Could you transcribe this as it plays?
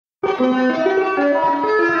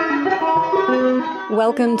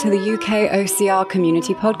Welcome to the UKOCR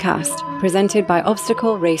Community Podcast, presented by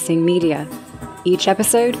Obstacle Racing Media. Each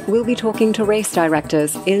episode, we'll be talking to race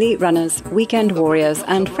directors, elite runners, weekend warriors,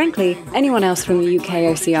 and frankly, anyone else from the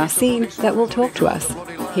UKOCR scene that will talk to us.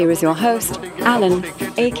 Here is your host, Alan,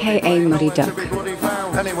 aka Muddy Duck.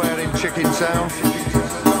 Anywhere in Chicken South.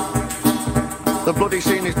 The bloody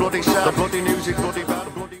scene is bloody south. The bloody news is bloody bad.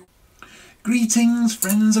 Greetings,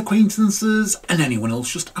 friends, acquaintances, and anyone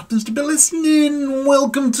else just happens to be listening.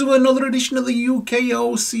 Welcome to another edition of the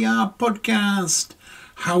UKOCR podcast.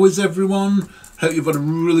 How is everyone? Hope you've had a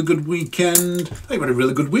really good weekend. Hope you've had a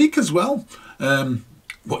really good week as well.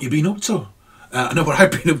 What you been up to? I know what I've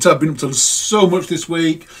been up to. I've been up to so much this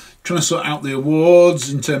week. Trying to sort out the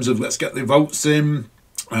awards in terms of let's get the votes in,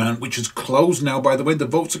 which is closed now, by the way. The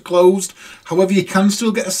votes are closed. However, you can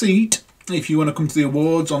still get a seat if you want to come to the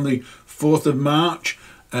awards on the 4th of March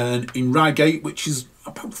in Reigate, which is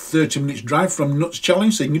about 30 minutes drive from Nuts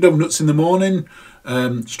Challenge. So you can do Nuts in the morning,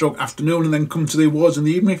 stroke afternoon, and then come to the awards in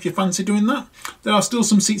the evening if you fancy doing that. There are still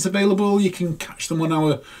some seats available. You can catch them on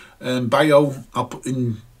our bio. I'll put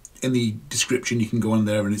in the description. You can go on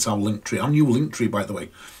there and it's our link tree. Our new link tree, by the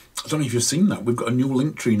way. I don't know if you've seen that. We've got a new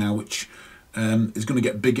link tree now, which is going to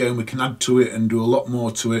get bigger and we can add to it and do a lot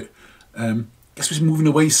more to it. I guess we're moving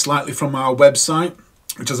away slightly from our website,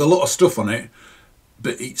 which has a lot of stuff on it,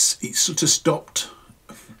 but it's sort of stopped.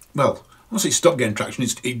 Well, I won't say it stopped getting traction.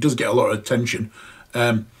 It does get a lot of attention,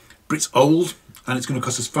 but it's old and it's going to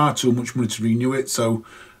cost us far too much money to renew it. So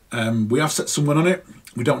we have set someone on it.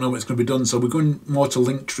 We don't know when it's going to be done, so we're going more to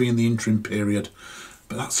Linktree in the interim period.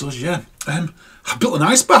 But that's us, yeah. I built an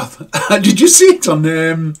ice bath. Did you see it on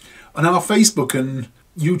our Facebook and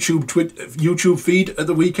YouTube feed at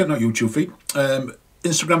the weekend? Not YouTube feed,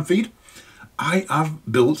 Instagram feed. I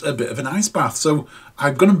have built a bit of an ice bath. So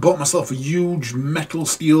I've gone and bought myself a huge metal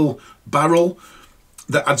steel barrel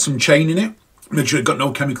that had some chain in it. Made sure it got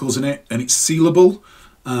no chemicals in it and it's sealable.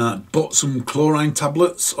 Bought some chlorine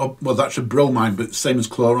tablets, well that's a bromine but same as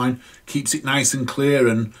chlorine, keeps it nice and clear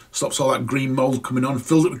and stops all that green mould coming on.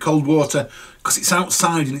 Filled it with cold water because it's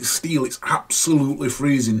outside and it's steel, it's absolutely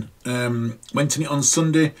freezing. Went in it on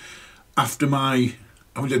Sunday after I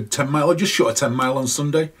did 10 mile, I just shot a 10 mile on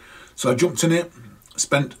Sunday, so I jumped in it,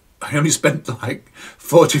 I only spent like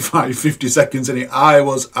 45-50 seconds in it. I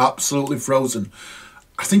was absolutely frozen.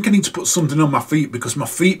 I think I need to put something on my feet because my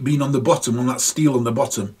feet being on the bottom, on that steel on the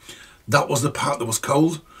bottom, that was the part that was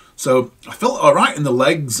cold. So I felt all right in the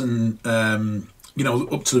legs and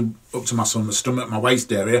up to my stomach, my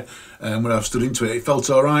waist area, when I stood into it, it felt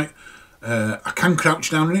all right. I can crouch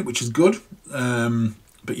down in it, which is good.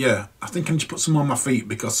 But yeah, I think I need to put some on my feet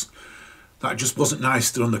because that just wasn't nice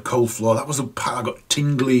stood on the cold floor. That was the part I got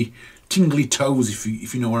tingly toes,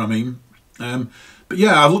 if you know what I mean. But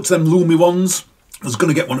yeah, I looked at them Lumi ones. I was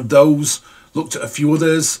going to get one of those, looked at a few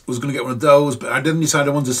others, was going to get one of those, but I didn't decide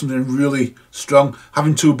I wanted something really strong.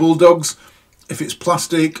 Having two bulldogs, if it's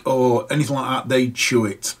plastic or anything like that, they chew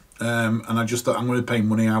it. And I just thought I'm going to pay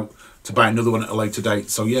money out to buy another one at a later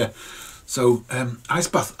date. So yeah, ice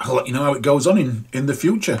bath, I'll let you know how it goes on in the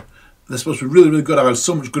future. They're supposed to be really, really good. I've had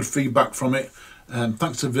so much good feedback from it.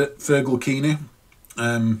 Thanks to Fergal Keeney,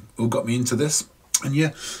 who got me into this. And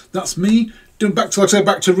yeah, that's me. Back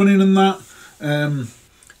to running and that. And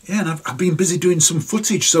I've been busy doing some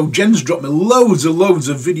footage. So Jen's dropped me loads of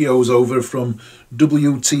videos over from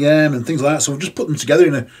WTM and things like that. So I've just put them together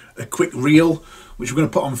in a quick reel, which we're going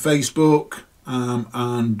to put on Facebook.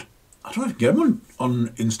 And I don't know if I can get them on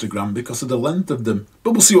Instagram because of the length of them.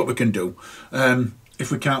 But we'll see what we can do.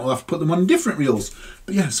 If we can't, we'll have to put them on different reels.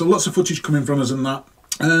 But yeah, so lots of footage coming from us and that.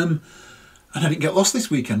 And I didn't get lost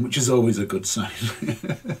this weekend, which is always a good sign.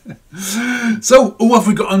 So, what have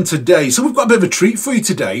we got on today? So we've got a bit of a treat for you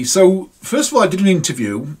today. So, first of all, I did an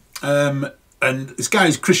interview, and this guy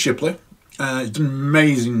is Chris Shipley. He's done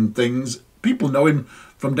amazing things. People know him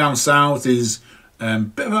from down south. He's I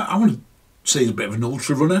want to say he's a bit of an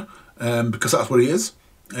ultra runner, because that's what he is.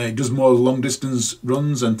 He does more long distance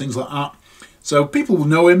runs and things like that. So people will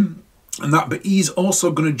know him and that, but he's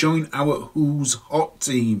also going to join our Who's Hot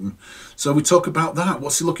team. So we talk about that.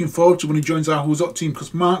 What's he looking forward to when he joins our Who's Hot team?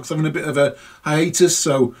 Because Mark's having a bit of a hiatus,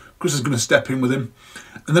 so Chris is going to step in with him.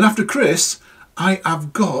 And then after Chris, I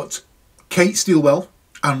have got Kate Stillwell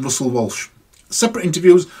and Russell Walsh. Separate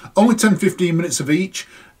interviews, only 10-15 minutes of each,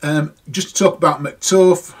 just to talk about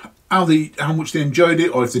Mactuff, how much they enjoyed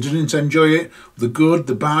it, or if they didn't enjoy it, the good,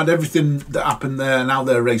 the bad, everything that happened there, and how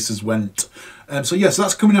their races went. So yes,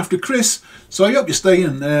 that's coming after Chris. So I hope you stay,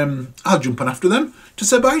 and I'll jump on after them to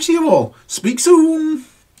say bye to you all. Speak soon.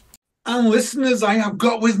 And listeners, I have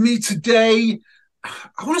got with me today,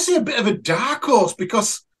 I want to say a bit of a dark horse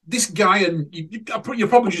because this guy, and you're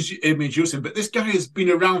probably just introducing him, but this guy has been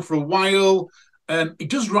around for a while. He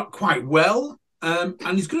does rock quite well.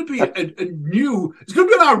 And he's going to be he's going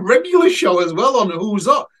to be on our regular show as well on Who's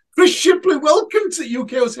Up. Chris Shipley, welcome to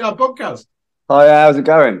UKOCR podcast. Hi, how's it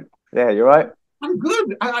going? Yeah, you're right. I'm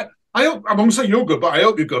good. I hope, I won't say you're good, but I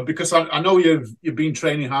hope you're good because I know you've been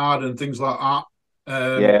training hard and things like that.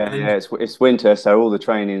 It's winter, so all the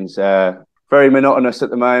training's very monotonous at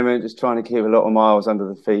the moment. Just trying to keep a lot of miles under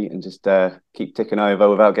the feet and just keep ticking over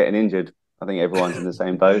without getting injured. I think everyone's in the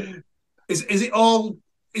same boat. Is it all?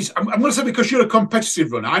 I'm going to say because you're a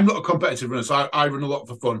competitive runner. I'm not a competitive runner, so I run a lot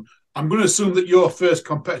for fun. I'm going to assume that your first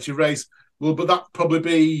competitive race will that probably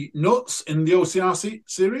be Nuts in the OCR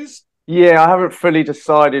series? Yeah, I haven't fully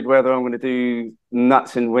decided whether I'm going to do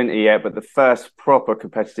Nuts in winter yet, but the first proper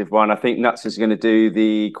competitive one, I think Nuts is going to do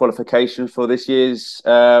the qualification for this year's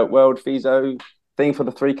World Fiso thing for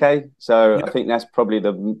the 3K. So I think that's probably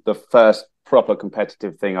the first proper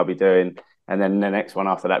competitive thing I'll be doing. And then the next one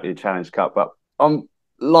after that be the Challenge Cup. But I'm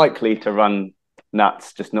likely to run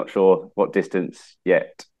Nuts, just not sure what distance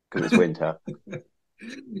yet because it's winter.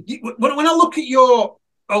 When I look at your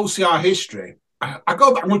OCR history, I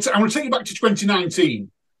go back. I'm going to take you back to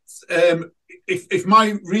 2019. If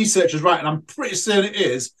my research is right, and I'm pretty certain it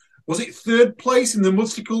is, was it third place in the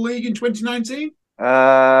Mudstickle League in 2019?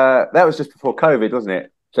 That was just before COVID, wasn't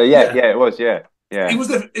it? So yeah, it was. Yeah.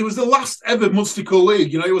 It was the last ever Mudstickle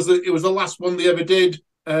League. You know, it was the last one they ever did.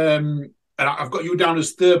 And I've got you down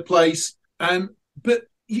as third place. But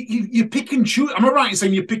you pick and choose. Am I right in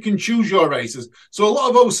saying you pick and choose your races? So a lot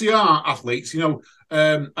of OCR athletes, you know,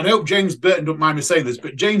 and I hope James Burton don't mind me saying this,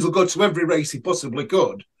 but James will go to every race he possibly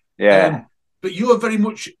could. Yeah. But you're very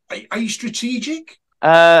much, are you strategic?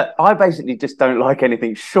 I basically just don't like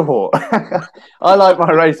anything short. I like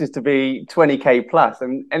my races to be 20k plus,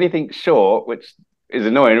 and anything short, which is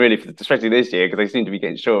annoying really, especially this year because they seem to be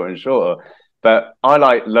getting shorter and shorter. But I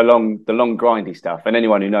like the long grindy stuff, and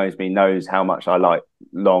anyone who knows me knows how much I like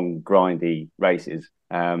long grindy races.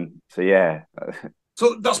 So yeah.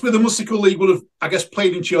 So that's where the Mudstickle League would have, I guess,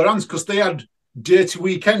 played into your hands because they had Dirty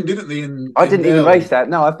Weekend, didn't they? I didn't even race that.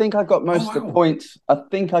 No, I think I got most of the points. I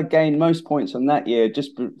think I gained most points on that year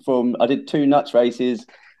just from I did 2 Nuts races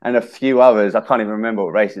and a few others. I can't even remember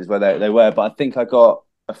what races where they were, but I think I got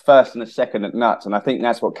a first and a second at Nuts, and I think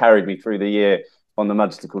that's what carried me through the year on the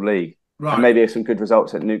Mudstickle League. Right. And maybe some good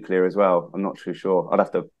results at Nuclear as well. I'm not too sure. I'd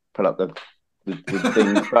have to pull up the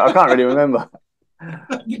things, but I can't really remember.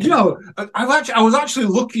 You know, I was actually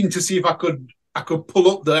looking to see if I could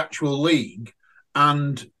pull up the actual league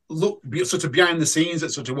and look sort of behind the scenes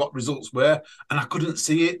at sort of what results were, and I couldn't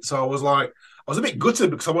see it. So I was a bit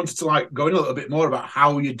gutted because I wanted to like go in a little bit more about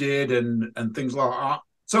how you did and things like that.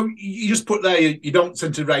 So you just put there you don't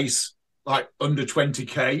tend to race like under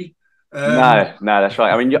 20k. No, that's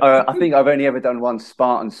right. I mean, I think I've only ever done one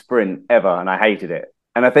Spartan sprint ever, and I hated it.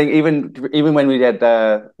 And I think even when we had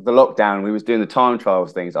the lockdown, we was doing the time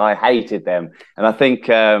trials things. I hated them, and I think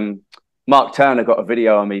Mark Turner got a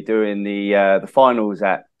video on me doing the finals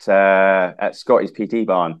at Scotty's PT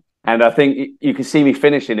barn, and I think you can see me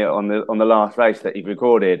finishing it on the last race that he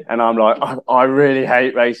recorded. And I'm like, I really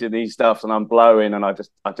hate racing these stuffs, and I'm blowing, and I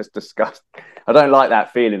just disgust. I don't like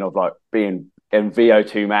that feeling of like being in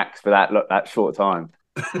VO2 max for that short time.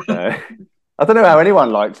 I don't know how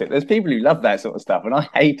anyone likes it. There's people who love that sort of stuff, and I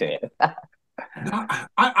hate it.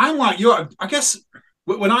 I'm like you. I guess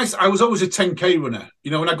when I was always a 10k runner.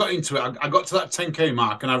 You know, when I got into it, I got to that 10k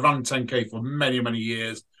mark, and I ran 10k for many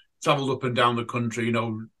years. Travelled up and down the country, you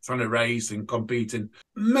know, trying to race and competing.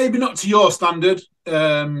 Maybe not to your standard. You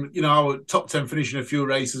know, I was top 10 finishing a few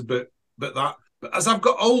races, but as I've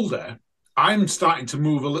got older, I'm starting to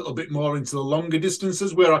move a little bit more into the longer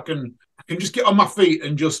distances where I can just get on my feet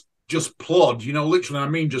and just plod, you know, literally, I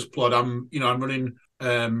mean, just plod. I'm running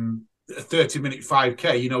a 30-minute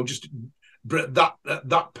 5k, you know, just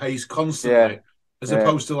that pace constantly, as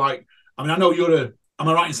opposed to like, I mean, I know am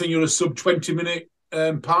I right in saying you're a sub 20-minute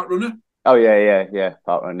park runner? Oh yeah,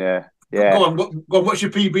 park run, yeah. Go on, what's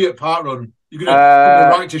your PB at park run? You're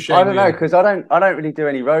gonna right to shame. I don't know because I don't really do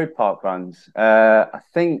any road park runs. I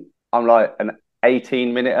think I'm like an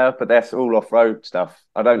 18-minute, but that's all off-road stuff.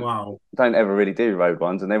 I don't ever really do road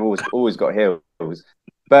ones, and they've always got hills.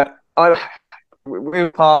 But I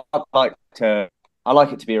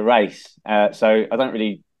like it to be a race, so I don't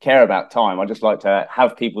really care about time. I just like to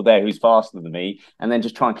have people there who's faster than me, and then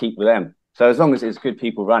just try and keep with them. So as long as it's good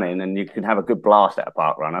people running and you can have a good blast at a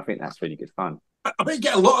park run, I think that's really good fun. I bet you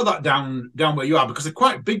get a lot of that down where you are because they're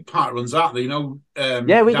quite big park runs, aren't they?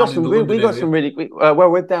 Yeah, we got down in some. the We London got area. some really. Well,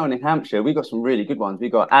 we're down in Hampshire. We got some really good ones. We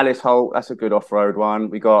got Alice Holt. That's a good off-road one.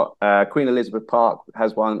 We got Queen Elizabeth Park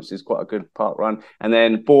has one, which is quite a good park run. And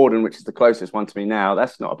then Borden, which is the closest one to me now.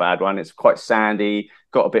 That's not a bad one. It's quite sandy.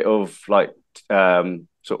 Got a bit of like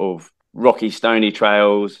sort of rocky, stony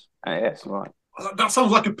trails. Yeah, it's all right. That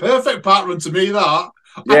sounds like a perfect park run to me.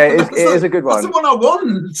 Yeah, it is a good That's the one. one I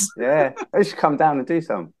want. Yeah, they should come down and do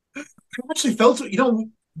some. I actually felt it.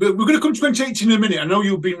 We're going to come to 2018 in a minute. I know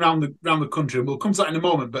you've been around the country, and we'll come to that in a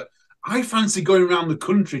moment. But I fancy going around the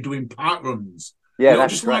country doing park runs. Yeah, that'd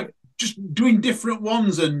Just be great. like just doing different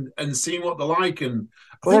ones and seeing what they're like. And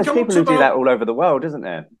I Well, think there's I'm up people to who do that about all over the world, isn't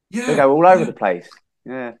there? They yeah, go all over yeah, the place.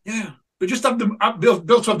 Yeah. yeah. But just have be able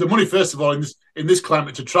to have the money first of all in this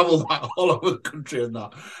climate to travel that all over the country and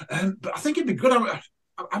that. But I think it'd be good.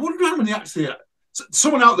 I wonder how many actually.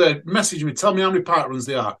 Someone out there message me, tell me how many park runs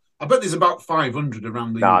there are. I bet there's about 500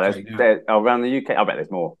 around the No, UK now. around the UK. I bet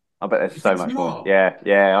there's more. I bet there's You so think there's much more. more? Yeah,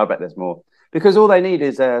 yeah. I bet there's more because all they need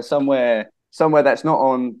is somewhere that's not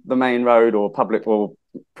on the main road or public or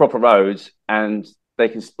proper roads, and they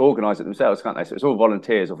can organise it themselves, can't they? So it's all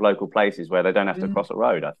volunteers of local places where they don't have to cross a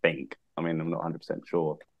road. I think. I mean, I'm not 100%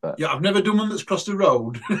 sure, but Yeah, I've never done one that's crossed a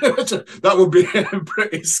road. That would be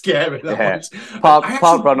pretty scary. That yeah, was. I park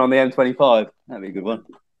actually, run on the M25. That'd be a good one.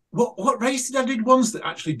 what race did I did once that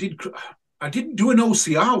actually did? I didn't do an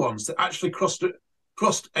OCR once that actually crossed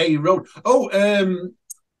a road. Oh,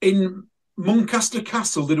 in Muncaster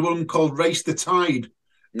Castle, they did one called Race the Tide,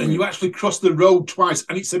 and you actually cross the road twice,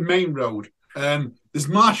 and it's a main road. There's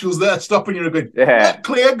marshals there stopping you and going, Yeah,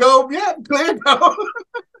 clear, go, yeah, clear, go.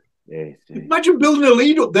 yeah, Imagine building a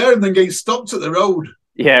lead up there and then getting stopped at the road.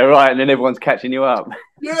 yeah, right. And then everyone's catching you up.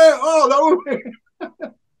 Yeah, oh,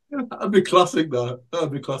 that'd be classic.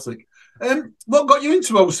 That'd be classic. What got you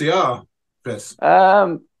into OCR, Chris?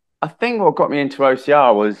 I think what got me into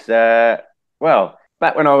OCR was well,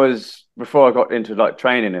 back when before I got into like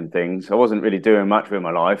training and things, I wasn't really doing much with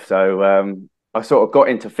my life. So I sort of got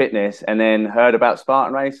into fitness and then heard about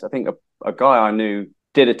Spartan Race. I think a guy I knew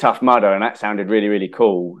did a Tough Mudder and that sounded really, really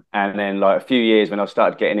cool. And then like a few years when I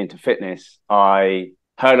started getting into fitness, I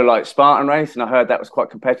heard of like Spartan Race and I heard that was quite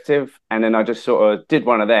competitive. And then I just sort of did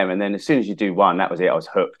one of them. And then as soon as you do one, that was it. I was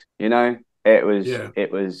hooked, it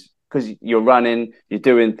was because you're running, you're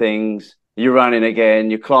doing things, you're running again,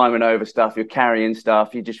 you're climbing over stuff, you're carrying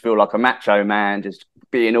stuff. You just feel like a macho man, just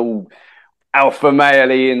being all alpha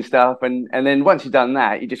male-y and stuff. And then once you've done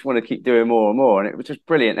that, you just want to keep doing more and more. And it was just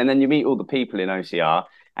brilliant. And then you meet all the people in OCR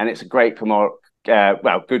and it's a great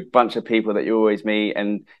good bunch of people that you always meet.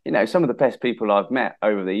 And, some of the best people I've met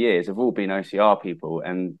over the years have all been OCR people.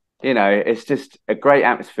 And, it's just a great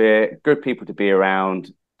atmosphere, good people to be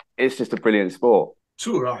around. It's just a brilliant sport.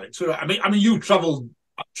 Too right. I mean, you travelled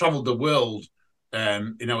the world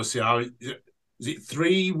in OCR. Is it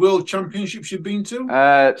 3 world championships you've been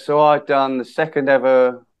to? So I've done the second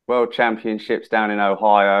ever World Championships down in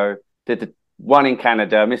Ohio. Did the one in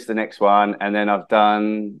Canada, missed the next one, and then I've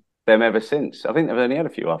done them ever since. I think they've only had a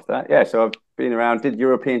few after that. Yeah, so I've been around, did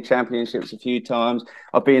European Championships a few times.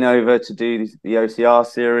 I've been over to do the OCR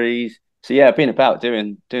series. So yeah, I've been about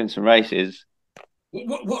doing some races.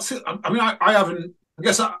 What's it? I mean, I haven't. I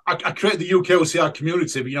guess I create the UKOCR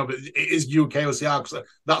community, but it is UKOCR because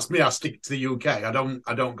that's me. I stick to the UK. I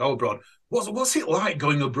don't go abroad. What's it like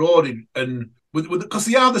going abroad because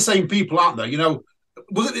they are the same people, aren't they?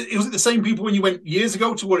 Was it the same people when you went years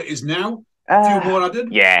ago to what it is now? A few more added.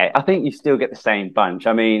 Yeah, I think you still get the same bunch.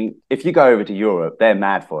 I mean, if you go over to Europe, they're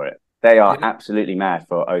mad for it. They are absolutely mad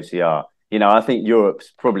for OCR. I think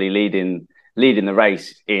Europe's probably leading the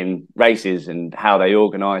race in races and how they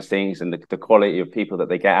organize things and the quality of people that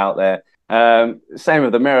they get out there. Same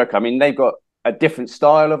with America. I mean, they've got a different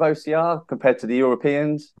style of OCR compared to the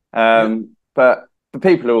Europeans. But the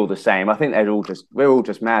people are all the same. I think we're all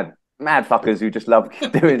just mad fuckers who just love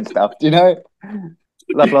doing stuff,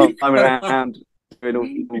 Love climbing around, doing all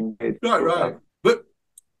right. Stuff. But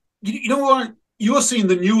you know what? You're seeing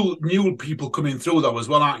the new people coming through though as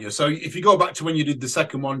well, aren't you? So if you go back to when you did the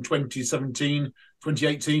second one, 2017,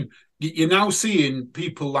 2018, you're now seeing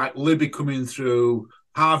people like Libby coming through,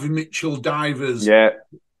 Harvey Mitchell divers. Yeah.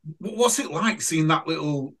 What's it like seeing that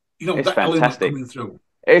little, it's that fantastic. element coming through?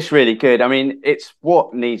 It's really good. I mean, it's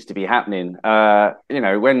what needs to be happening.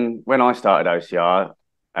 When I started OCR,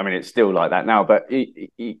 I mean, it's still like that now, but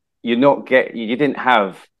you didn't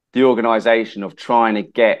have the organisation of trying to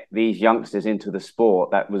get these youngsters into the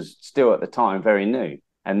sport that was still at the time very new.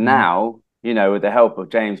 And now, with the help of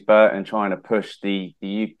James Burton trying to push the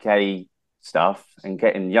UK stuff and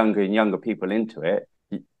getting younger and younger people into it,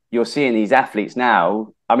 you're seeing these athletes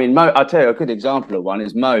now. I mean, I'll tell you a good example of one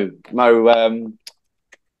is Mo.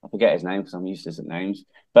 I forget his name because I'm used to names,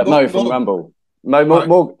 but Mo from Rumble.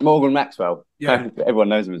 Morgan Maxwell. Yeah. Everyone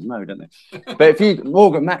knows him as Mo, don't they? But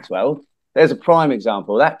Morgan Maxwell, there's a prime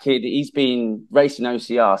example. That kid, he's been racing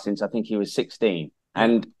OCR since I think he was 16.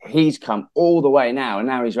 And he's come all the way now, and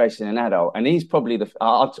now he's racing an adult. And he's probably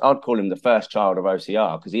I'd call him the first child of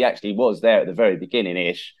OCR, because he actually was there at the very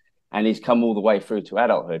beginning-ish, and he's come all the way through to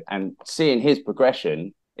adulthood. And seeing his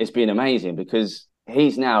progression, it's been amazing, because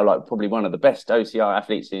he's now like probably one of the best OCR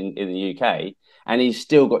athletes in the UK, and he's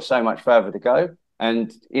still got so much further to go.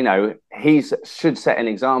 And, you know, should set an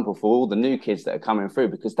example for all the new kids that are coming through,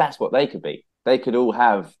 because that's what they could be. They could all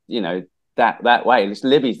have, you know, that way.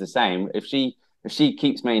 Libby's the same. If she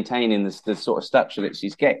keeps maintaining the sort of stature that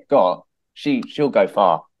she's got, she'll go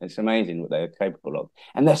far. It's amazing what they're capable of.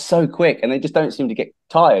 And they're so quick, and they just don't seem to get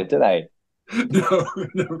tired, do they? No.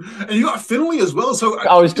 And you got Finley as well. So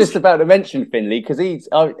I was just about to mention Finley, because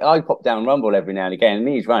I pop down Rumble every now and again, and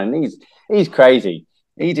he's running. He's crazy.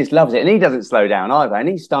 He just loves it, and he doesn't slow down either. And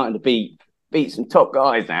he's starting to beat some top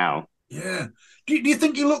guys now. Yeah. Do you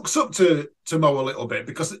think he looks up to Mo a little bit?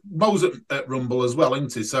 Because Mo's at Rumble as well,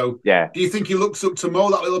 isn't he? So yeah. Do you think he looks up to Mo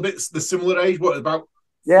that little bit, the similar age? What, about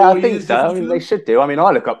 4 Yeah, I think years so. I mean, they should do. I mean,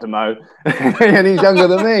 I look up to Mo, and he's younger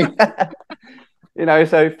than me. You know,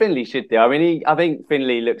 so Finley should do. I mean, I think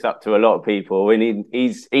Finley looks up to a lot of people, and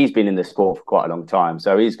he's been in the sport for quite a long time.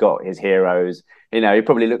 So he's got his heroes. You know, he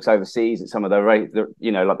probably looks overseas at some of the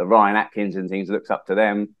you know, like the Ryan Atkins and things, looks up to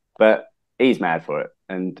them. But he's mad for it,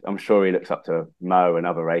 and I'm sure he looks up to Mo and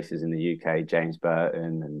other racers in the UK, James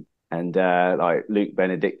Burton and like Luke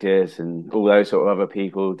Benedictus and all those sort of other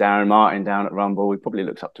people. Darren Martin down at Rumble, he probably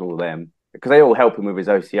looks up to all them, because they all help him with his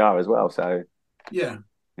OCR as well. So yeah,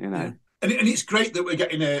 you know. Yeah. And it's great that we're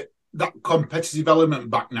getting that competitive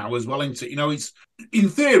element back now as well, isn't it? You know, it's in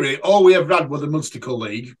theory all we ever had was the Munsticle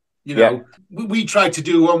League. You know, we tried to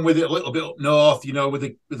do one with it a little bit up north. You know, with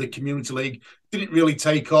the community league, didn't really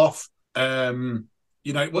take off. You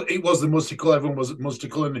know, it was the Munsticle. Everyone was at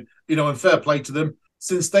Munsticle, and you know, and fair play to them.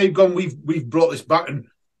 Since they've gone, we've brought this back, and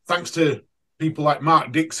thanks to people like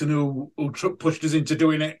Mark Dixon who pushed us into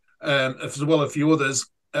doing it, as well as a few others.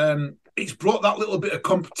 It's brought that little bit of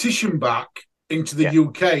competition back into the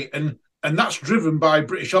UK, and that's driven by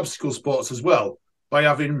British obstacle sports as well, by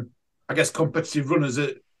having, I guess, competitive runners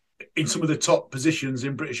in some of the top positions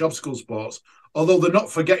in British obstacle sports. Although they're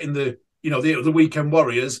not forgetting the weekend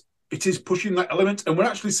warriors, it is pushing that element, and we're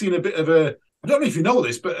actually seeing a bit of a. I don't know if you know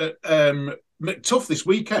this, but at Mactuff this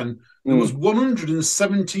weekend there was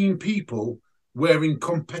 117 people wearing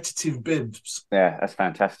competitive bibs. Yeah, that's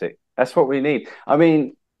fantastic. That's what we need. I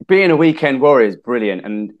mean, being a weekend warrior is brilliant,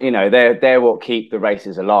 and you know they're what keep the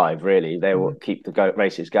races alive. Really, they're what keep the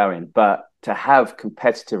races going. But to have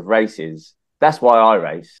competitive races, that's why I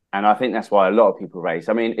race, and I think that's why a lot of people race.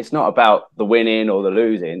 I mean, it's not about the winning or the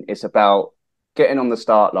losing; it's about getting on the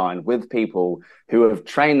start line with people who have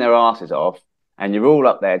trained their asses off, and you're all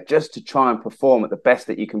up there just to try and perform at the best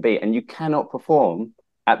that you can be. And you cannot perform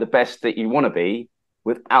at the best that you want to be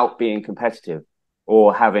without being competitive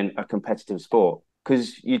or having a competitive sport.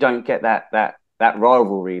 Because you don't get that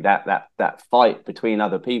rivalry, that fight between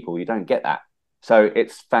other people. You don't get that. So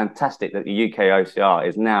it's fantastic that the UKOCR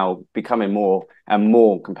is now becoming more and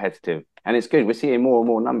more competitive. And it's good. We're seeing more and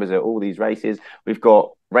more numbers at all these races. We've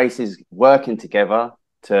got races working together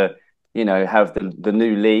to, you know, have the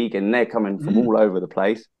new league, and they're coming from all over the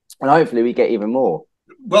place. And hopefully we get even more.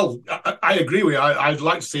 Well, I agree with you. I'd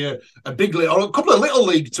like to see a big league or a couple of little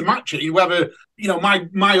leagues to match it. You have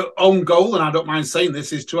my own goal, and I don't mind saying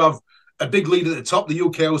this, is to have a big league at the top, the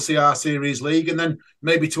UKOCR Series League, and then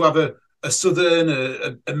maybe to have a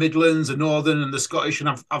Southern, a Midlands, a Northern, and the Scottish, and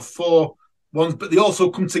have 4 ones. But they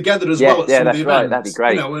also come together as well. Yeah, that's right. That'd be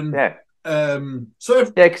great. You know, and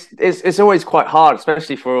it's always quite hard,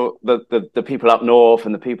 especially for the people up north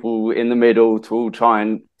and the people in the middle to all try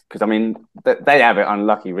and. Because I mean, they have it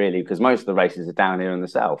unlucky really, because most of the races are down here in the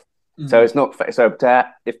south. So it's not so.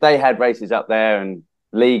 If they had races up there and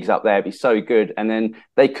leagues up there, it'd be so good. And then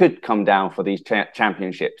they could come down for these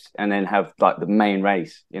championships and then have like the main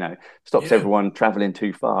race. You know, stops everyone travelling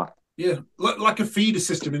too far. Yeah, like a feeder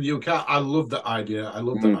system in the UK. I love that idea.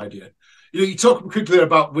 You know, you talk quickly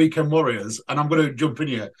about weekend warriors, and I'm going to jump in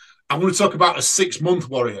here. I'm going to talk about a 6-month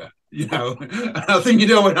warrior. You know, and I think you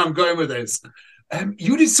know where I'm going with this.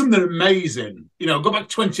 You did something amazing. You know, go back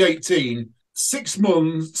to 2018, 6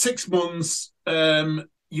 months.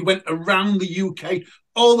 You went around the UK,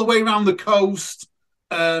 all the way around the coast,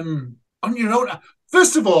 on your own.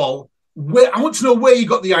 First of all, I want to know where you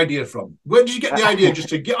got the idea from. Where did you get the idea just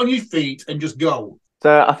to get on your feet and just go?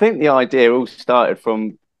 So I think the idea all started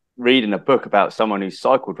from reading a book about someone who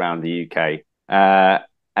cycled around the UK.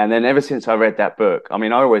 And then ever since I read that book, I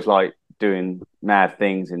mean, I always like doing mad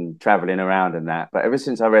things and traveling around and that. But ever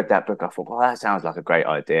since I read that book, I thought, well, that sounds like a great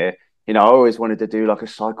idea. You know, I always wanted to do like a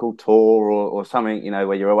cycle tour or something, you know,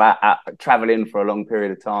 where you're traveling for a long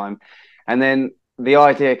period of time. And then the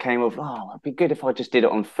idea came of, oh, it'd be good if I just did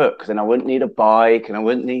it on foot because then I wouldn't need a bike and I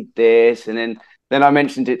wouldn't need this. And then I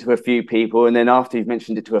mentioned it to a few people, and then after you've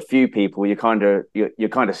mentioned it to a few people, you're kind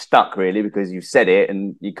of stuck really because you've said it,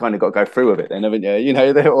 and you kind of got to go through with it. Then, haven't you? You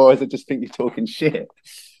know, or I just think you're talking shit.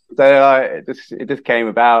 So it just came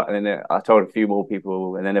about, and then I told a few more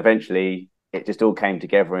people, and then eventually it just all came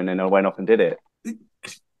together, and then I went off and did it.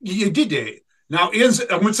 You did it. Now, I'm going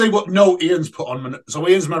to say what note Ian's put on. So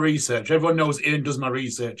Ian's my research. Everyone knows Ian does my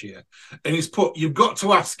research here, and he's put. You've got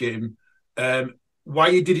to ask him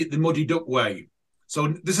why he did it the Muddy Duck way. So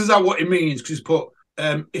this is what it means, because he's put,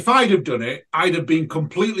 if I'd have done it, I'd have been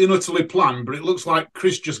completely and utterly planned, but it looks like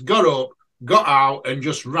Chris just got up, got out, and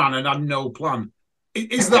just ran and had no plan.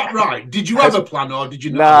 Is that right? Did you have a plan, or did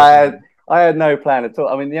you not? No, I had no plan at all.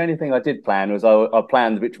 I mean, the only thing I did plan was I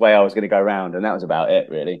planned which way I was going to go round, and that was about it,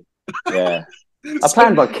 really. Yeah. I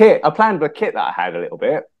planned my kit. I planned the kit that I had a little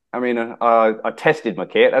bit. I mean, I tested my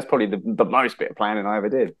kit. That's probably the most bit of planning I ever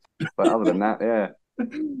did. But other than that, yeah.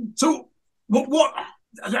 So... What?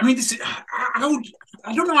 I mean, I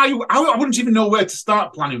don't know how I wouldn't even know where to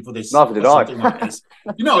start planning for this. Neither did I. Like this.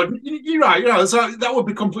 You know, you're right. You know, so that would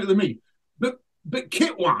be completely me. But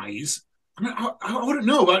kit wise, I mean, I wouldn't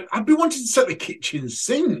know. I'd be wanting to set the kitchen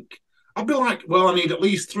sink. I'd be like, well, I need at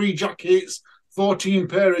least 3 jackets, 14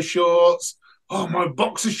 pair of shorts. Oh, my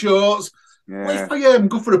boxer shorts. Yeah. Well, if I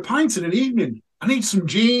go for a pint in an evening, I need some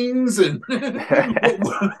jeans. And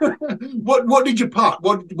what did you pack?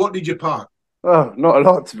 What did you pack? Oh, not a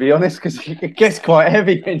lot, to be honest, because it gets quite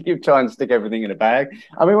heavy when you try and stick everything in a bag.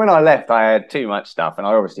 I mean, when I left, I had too much stuff, and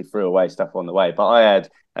I obviously threw away stuff on the way. But I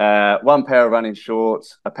had 1 pair of running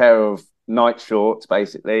shorts, a pair of night shorts,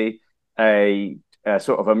 basically, a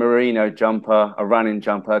sort of a merino jumper, a running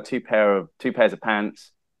jumper, 2 pairs of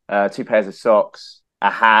pants, 2 pairs of socks,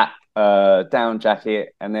 a hat, down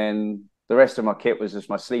jacket, and then the rest of my kit was just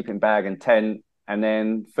my sleeping bag and tent, and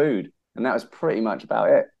then food, and that was pretty much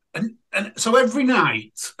about it. And so every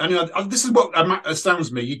night, and this is what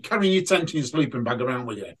astounds me: you're carrying your tent and your sleeping bag around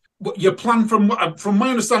with you. But your plan, from my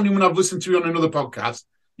understanding, when I've listened to you on another podcast,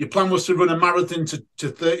 your plan was to run a marathon to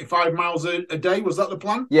 35 miles a day. Was that the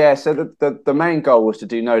plan? Yeah. So the main goal was to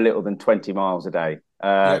do no little than 20 miles a day.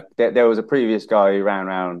 There was a previous guy who ran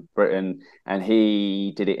around Britain, and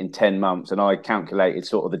he did it in 10 months. And I calculated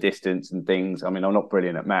sort of the distance and things. I mean, I'm not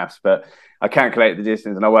brilliant at maths, but I calculated the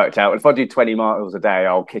distance and I worked out if I do 20 miles a day,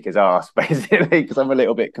 I'll kick his ass, basically, because I'm a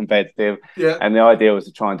little bit competitive. Yeah. And the idea was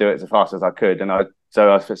to try and do it as fast as I could. And I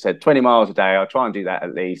said 20 miles a day, I'll try and do that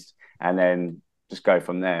at least, and then just go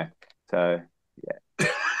from there. So, yeah.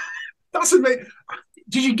 That's amazing.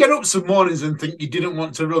 Did you get up some mornings and think you didn't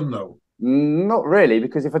want to run, though? Not really,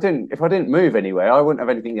 because if I didn't move anywhere, I wouldn't have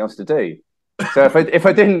anything else to do. So if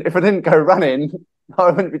I didn't go running, I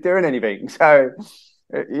wouldn't be doing anything. So,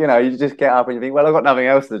 you know, you just get up and you think, well, I've got nothing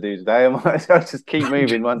else to do today. I might as well just keep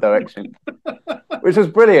moving one direction, which was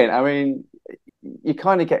brilliant. I mean, you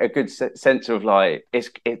kind of get a good sense of like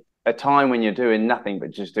a time when you're doing nothing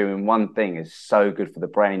but just doing one thing is so good for the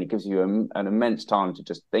brain. It gives you an immense time to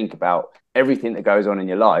just think about everything that goes on in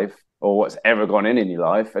your life, or what's ever gone in your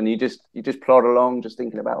life, and you just plod along, just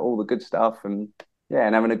thinking about all the good stuff and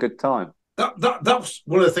having a good time. That's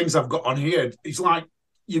one of the things I've got on here. It's like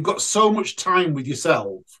you've got so much time with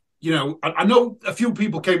yourself. You know, I know a few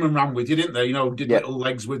people came and ran with you, didn't they? You know, did little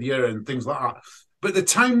legs with you and things like that. But the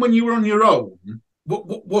time when you were on your own,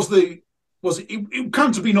 what was it? It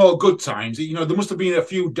can't have been all good times. You know, there must have been a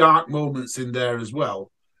few dark moments in there as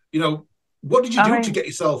well. You know, what did you do to get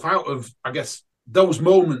yourself out of, I guess, those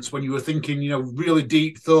moments when you were thinking, you know, really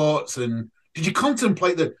deep thoughts? And did you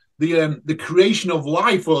contemplate the creation of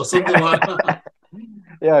life or something like that?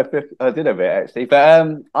 Yeah, I did a bit actually,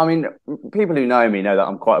 but I mean, people who know me know that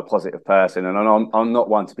I'm quite a positive person, and I'm not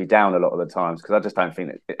one to be down a lot of the times, because I just don't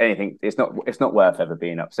think that anything. It's not worth ever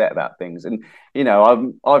being upset about things. And you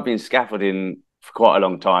know, I've been scaffolding for quite a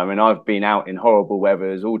long time, and I've been out in horrible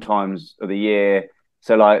weathers all times of the year.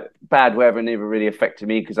 So like bad weather never really affected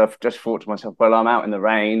me, because I've just thought to myself, well, I'm out in the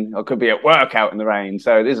rain. I could be at work out in the rain,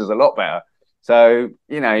 so this is a lot better. So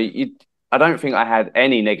you know, I don't think I had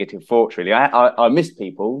any negative thoughts really. I missed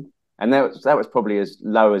people, and that was probably as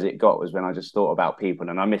low as it got, was when I just thought about people,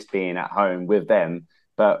 and I missed being at home with them.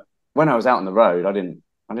 But when I was out on the road, I didn't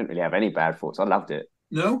really have any bad thoughts. I loved it.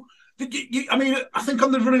 No? I mean, I think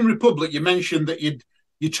on the Running Republic, you mentioned that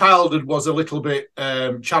your childhood was a little bit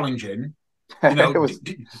challenging. You know, It was,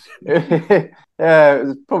 yeah, it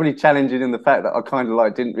was probably challenging in the fact that I kind of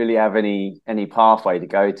like didn't really have any pathway to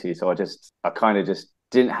go to. So I kind of just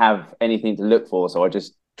didn't have anything to look for. So I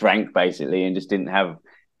just drank basically and just didn't have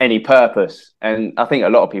any purpose. And I think a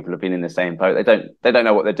lot of people have been in the same boat. They don't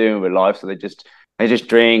know what they're doing with life. So they just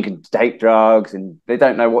drink and take drugs and they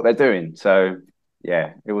don't know what they're doing. So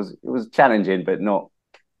yeah, it was challenging, but not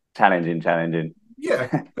challenging.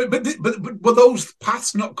 Yeah, but were those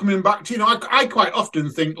paths not coming back to you? You know, I quite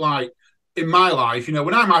often think like in my life, you know,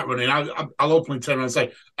 when I'm out running, I'll openly turn around and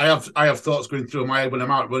say I have thoughts going through my head when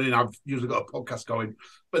I'm out running. I've usually got a podcast going,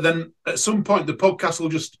 but then at some point the podcast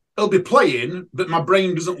it'll be playing, but my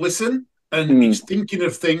brain doesn't listen and it's thinking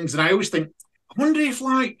of things, and I always think, I wonder if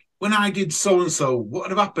like when I did so and so, what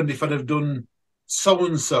would have happened if I'd have done so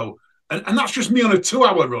and so, and that's just me on a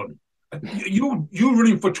 2-hour run. You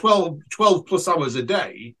running for 12 plus hours a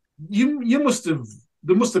day. There must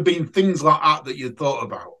have been things like that you thought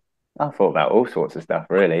about. I thought about all sorts of stuff,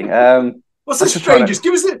 really. What's the strangest?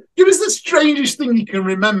 Give us the strangest thing you can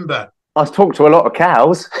remember. I talked to a lot of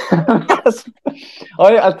cows.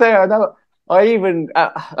 I tell you, I know. I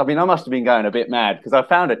must have been going a bit mad because I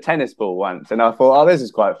found a tennis ball once and I thought, oh, this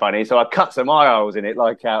is quite funny. So I cut some eye holes in it,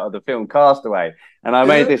 like out of the film Castaway. And I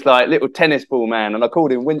made this like little tennis ball man, and I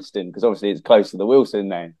called him Winston because obviously it's close to the Wilson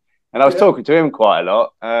name. And I was talking to him quite a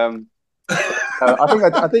lot. I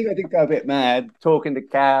think I did go a bit mad, talking to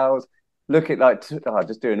cows, looking like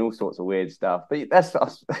just doing all sorts of weird stuff. But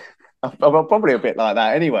I'm probably a bit like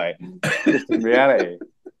that anyway. Just in reality,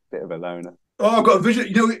 bit of a loner. Oh, I've got a vision.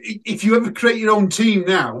 You know, if you ever create your own team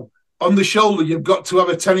now, on the shoulder, you've got to have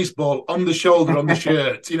a tennis ball on the shoulder on the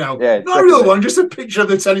shirt. You know, yeah, not a real one, just a picture of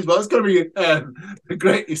the tennis ball. It's going to be a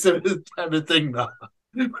great kind of thing that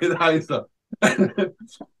with either.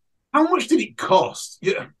 How much did it cost?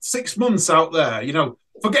 Yeah, 6 months out there. You know,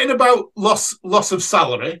 forgetting about loss of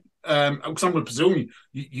salary. Because I'm going to presume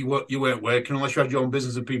you weren't working unless you had your own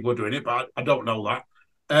business and people were doing it, but I don't know that.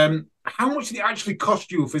 How much did it actually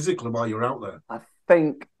cost you physically while you were out there? I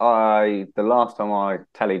think the last time I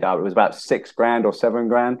tallied up, it was about $6,000 or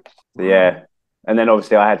 $7,000. So, yeah, and then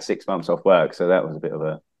obviously I had 6 months off work, so that was a bit of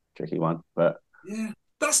a tricky one. But yeah,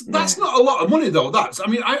 that's not a lot of money though.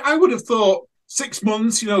 I would have thought 6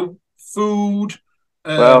 months. You know, food.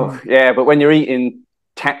 Well, yeah, but when you're eating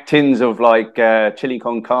tins of like chili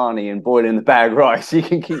con carne and boiling the bag rice, you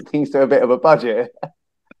can keep things to a bit of a budget.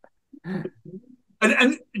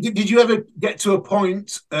 And did you ever get to a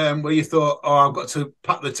point where you thought, oh, I've got to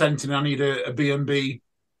pack the tent and I need a B&B?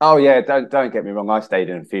 Oh yeah, don't get me wrong. I stayed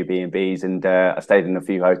in a few B&Bs and I stayed in a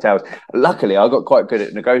few hotels. Luckily, I got quite good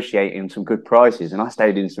at negotiating some good prices, and I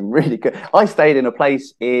stayed in some really good. I stayed in a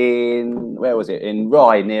place in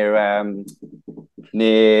Rye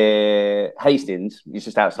near Hastings. It's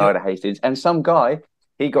just outside of Hastings, and some guy,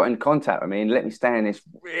 he got in contact with me and let me stay in this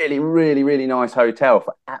really, really, really nice hotel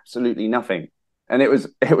for absolutely nothing. And it was.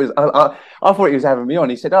 I thought he was having me on.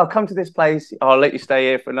 He said, "Oh, come to this place. I'll let you stay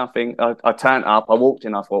here for nothing." I turned up. I walked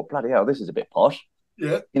in. I thought, "Bloody hell, this is a bit posh."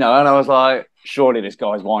 Yeah. You know, and I was like, "Surely this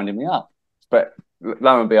guy's winding me up." But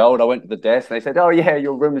lo and behold, I went to the desk and they said, "Oh yeah,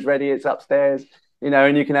 your room's ready. It's upstairs. You know,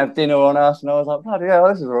 and you can have dinner on us." And I was like, "Bloody hell,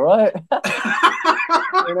 this is all right."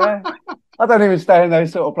 You know, I don't even stay in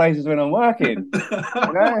those sort of places when I'm working.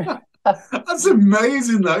 You know, that's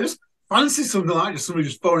amazing though. Just fancy something like just somebody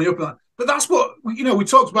just phoning you up like. But that's what, you know, we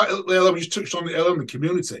talked about it earlier, we just touched on it earlier in the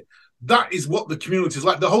community. That is what the community is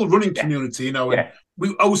like, the whole running community, you know. And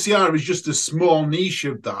OCR is just a small niche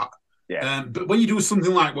of that. Yeah. But when you do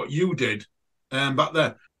something like what you did back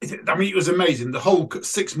there, I mean, it was amazing. The whole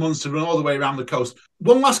 6 months to run all the way around the coast.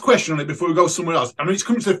 One last question on it before we go somewhere else. I mean, it's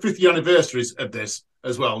coming to the 50th anniversaries of this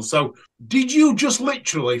as well. So did you just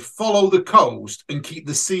literally follow the coast and keep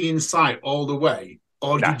the sea in sight all the way?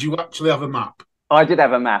 Or did you actually have a map? I did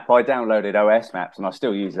have a map. I downloaded OS Maps, and I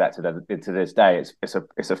still use that to this day.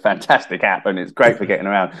 It's a fantastic app, and it's great for getting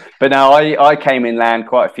around. But no, I came inland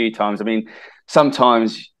quite a few times. I mean,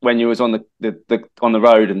 sometimes when you was on the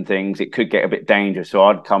road and things, it could get a bit dangerous. So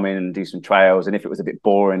I'd come in and do some trails, and if it was a bit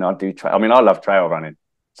boring, I'd do I mean, I love trail running.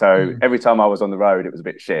 So every time I was on the road, it was a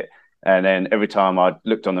bit shit. And then every time I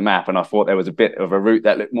looked on the map and I thought there was a bit of a route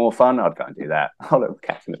that looked more fun, I'd go and do that. Oh, look,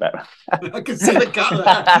 cat's in the background. I can see the cat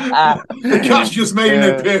there. The cat's just made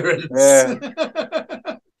an appearance.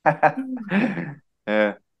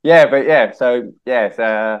 So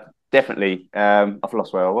definitely. I've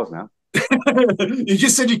lost where I was now. You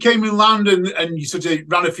just said you came inland and you sort of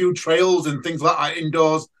ran a few trails and things like that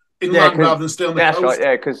indoors. inland rather than stay on the coast. That's right,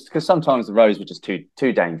 yeah, because sometimes the roads were just too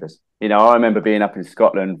dangerous. You know, I remember being up in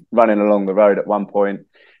Scotland, running along the road at one point,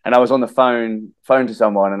 and I was on the phone to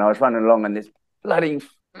someone, and I was running along, and this bloody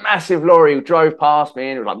massive lorry drove past me,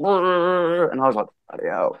 and it was like, and I was like, bloody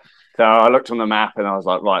hell. So I looked on the map, and I was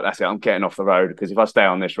like, right, that's it, I'm getting off the road, because if I stay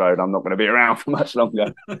on this road, I'm not going to be around for much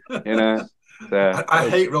longer. You know, I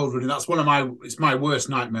hate road running. That's it's my worst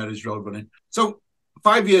nightmare is road running. So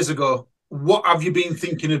 5 years ago, what have you been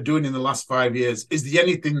thinking of doing in the last 5 years? Is there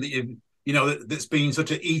anything that that's been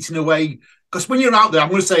sort of eating away? Because when you're out there, I'm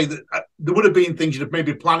going to say that there would have been things you'd have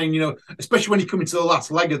maybe planning, especially when you come into the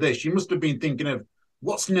last leg of this, you must have been thinking of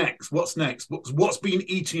what's next? What's been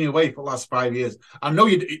eating you away for the last 5 years? I know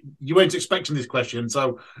you weren't expecting this question,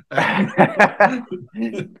 so...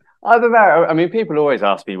 I don't know. I mean, people always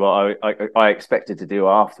ask me what I expected to do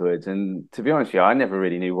afterwards, and to be honest with you, I never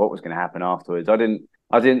really knew what was going to happen afterwards. I didn't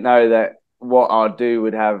know that what I'd do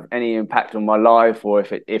would have any impact on my life, or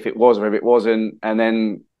if it was or if it wasn't. And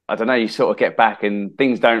then I don't know. You sort of get back, and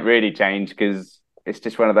things don't really change because it's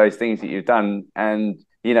just one of those things that you've done. And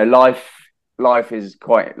life is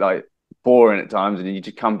quite like boring at times, and you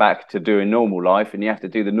just come back to doing normal life, and you have to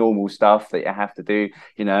do the normal stuff that you have to do,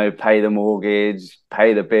 pay the mortgage,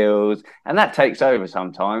 pay the bills, and that takes over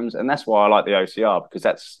sometimes. And that's why I like the OCR, because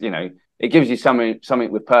that's, it gives you something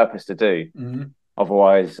with purpose to do. Mm-hmm.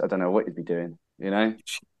 Otherwise, I don't know what you'd be doing, I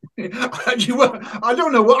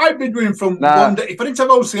don't know what I'd be doing one day. If I didn't have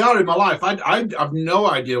OCR in my life, I'd have no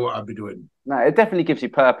idea what I'd be doing. No, it definitely gives you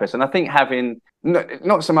purpose. And I think having,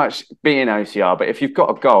 not so much being OCR, but if you've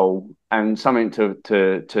got a goal and something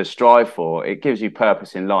to strive for, it gives you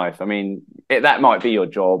purpose in life. I mean, that might be your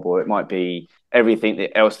job, or it might be everything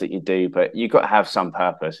else that you do, but you've got to have some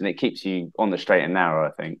purpose, and it keeps you on the straight and narrow,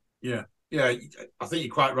 I think. Yeah, I think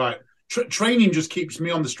you're quite right. Training just keeps me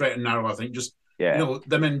on the straight and narrow, I think. Just, them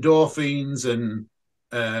endorphins and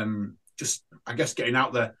just, I guess, getting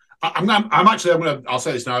out there. I'll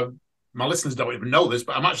say this now. My listeners don't even know this,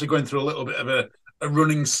 but I'm actually going through a little bit of a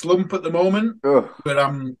running slump at the moment. Ugh. But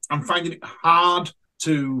I'm finding it hard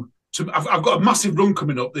to. I've got a massive run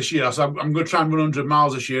coming up this year, so I'm going to try and run 100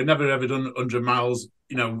 miles this year. Never ever done 100 miles.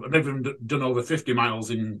 I've never even done over 50 miles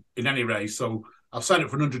in any race. So I've signed up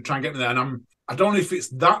for 100 to try and get me there. And I don't know if it's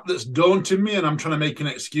that's daunting me, and I'm trying to make an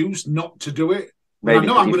excuse not to do it. Maybe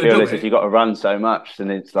because you feel as if you've got to run so much,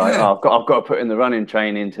 and it's like, I've got to put in the running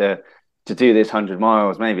training to do this 100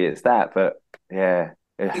 miles. Maybe it's that, but yeah,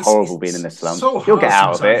 it's horrible being in the slump. So you'll get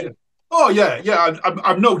out of it. Oh yeah,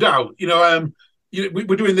 I've no doubt.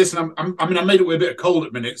 We're doing this, and I made it with a bit of cold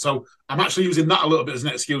at the minute, so I'm actually using that a little bit as an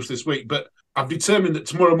excuse this week. But I've determined that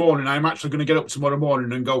tomorrow morning I'm actually going to get up tomorrow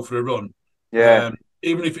morning and go for a run. Yeah.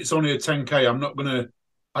 Even if it's only a 10K, I'm not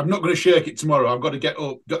gonna shake it tomorrow. I've got to get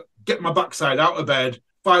up, get my backside out of bed,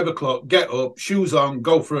 5 o'clock, get up, shoes on,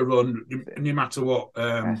 go for a run, no matter what.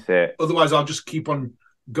 That's it. Otherwise, I'll just keep on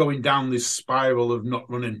going down this spiral of not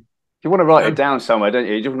running. You want to write it down somewhere, don't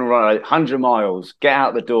you? You just want to write 100 miles, get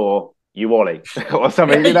out the door, you wally, or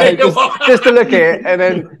something, just to look at it. And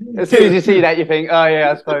then as soon as you see that, you think, oh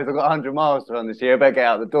yeah, I suppose I've got 100 miles to run this year. I better get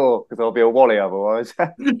out the door because I'll be a wally otherwise.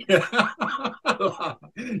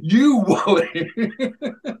 You wally.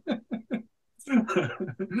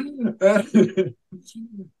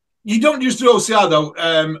 You don't used to do OCR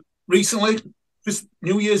though. Recently, this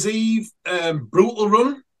New Year's Eve, brutal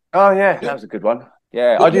run. Oh yeah, that was a good one.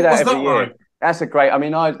 Yeah, I do that every year. Like? That's a great. I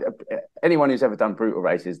mean, anyone who's ever done brutal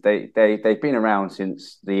races, they've been around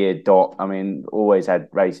since the year dot. I mean, always had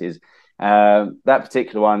races. That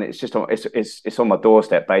particular one, it's on my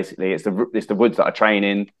doorstep. Basically, it's the woods that I train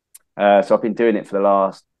in. So I've been doing it for the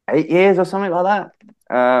last 8 years or something like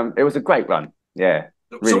that. It was a great run. Yeah.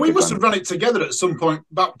 Really so we must have run it together at some point,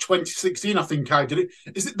 about 2016, I think I did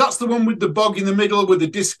it. That's the one with the bog in the middle with the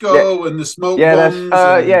disco and the smoke bombs?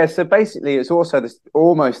 Yeah, so basically it's also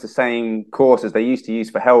almost the same course as they used to use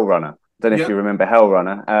for Hell Runner. I don't know if you remember Hell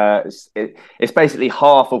Runner. It's basically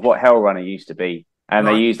half of what Hell Runner used to be. And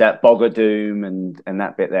they use that bog of doom and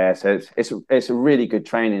that bit there. So it's a really good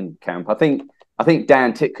training camp. I think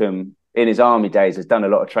Dan Titcombe in his army days has done a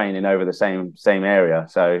lot of training over the same area.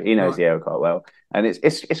 So he knows the area quite well. And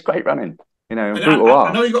it's great running, brutal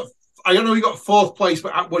I know you got fourth place,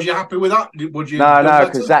 but was you happy with that? Would you? No,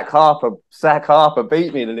 because Zach Harper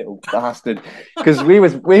beat me, the little bastard, because we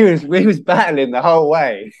was battling the whole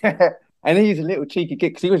way, and he's a little cheeky kid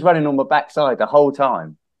because he was running on my backside the whole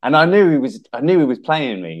time, and I knew he was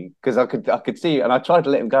playing me because I could see, and I tried to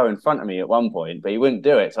let him go in front of me at one point, but he wouldn't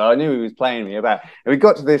do it, so I knew he was playing me about. And we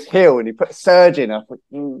got to this hill, and he put a surge in. I thought,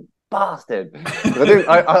 bastard.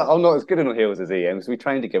 I'm not as good on the hills as he is. We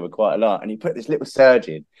trained together quite a lot. And he put this little surge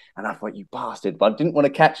in. And I thought, you bastard. But I didn't want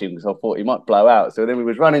to catch him because I thought he might blow out. So then we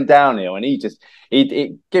was running downhill and he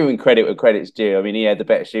give him credit where credit's due. I mean, he had the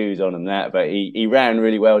better shoes on and that, but he ran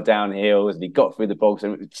really well down hills and he got through the bogs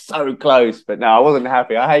and it was so close. But no, I wasn't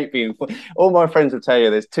happy. I hate being, all my friends will tell you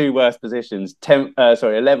there's two worst positions,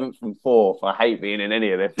 11th and 4th. I hate being in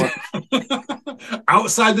any of them.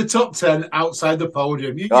 Outside the top 10, outside the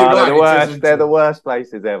podium. You're they're the worst. They're the worst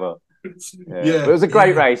places ever. Yeah. But it was a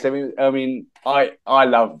great race. I mean, I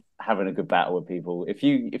love having a good battle with people. If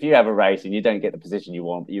you have a race and you don't get the position you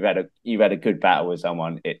want, but you've had a good battle with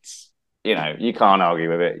someone, it's, you can't argue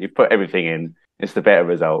with it. You put everything in. It's the better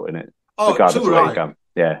result, isn't it? Oh, too right.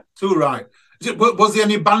 Yeah, too right. Was there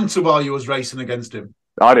any banter while you was racing against him?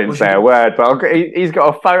 I didn't say a word, but he's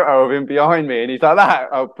got a photo of him behind me, and he's like that.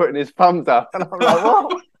 I'm putting his thumbs up, and I'm like,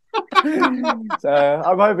 what? So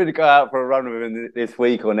I'm hoping to go out for a run with him this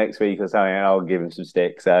week or next week or something, and I'll give him some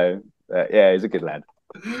stick. So yeah, he's a good lad.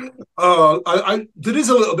 Oh, there is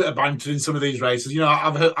a little bit of banter in some of these races.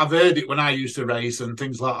 I've heard it when I used to race and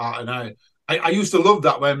things like that, and I used to love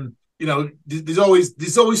that when there's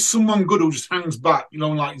always someone good who just hangs back,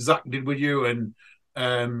 like Zach did with you, and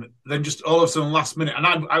then just all of a sudden last minute. And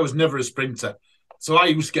I was never a sprinter, so I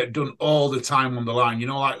used to get done all the time on the line.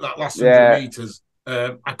 Like that last 100 meters.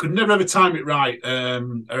 I could never ever time it right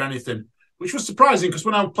or anything, which was surprising because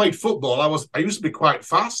when I played football, I used to be quite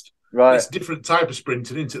fast. Right, it's a different type of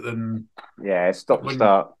sprinting, isn't it? Than stop and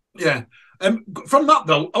start. Yeah. From that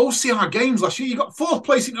though, OCR games last year, you got 4th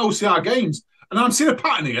place in OCR games, and I'm seeing a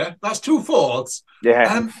pattern here. That's 2 4ths.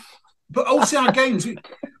 Yeah. But OCR games,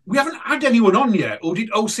 we haven't had anyone on yet who did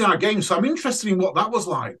OCR games, so I'm interested in what that was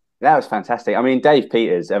like. That was fantastic. I mean, Dave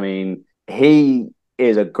Peters. I mean, he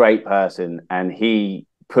is a great person, and he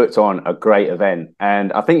puts on a great event.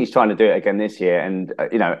 And I think he's trying to do it again this year. And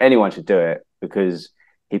anyone should do it because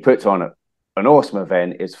he puts on an awesome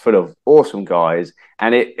event. It's full of awesome guys,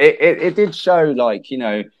 and it did show,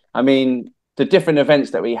 I mean, the different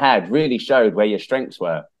events that we had really showed where your strengths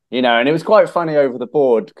were, and it was quite funny over the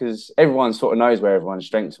board because everyone sort of knows where everyone's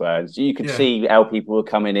strengths were, and so you could see how people were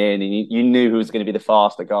coming in, and you knew who was going to be the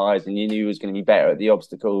faster guys, and you knew who was going to be better at the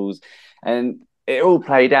obstacles, and it all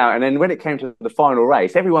played out. And then when it came to the final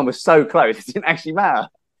race, everyone was so close it didn't actually matter.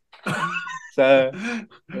 So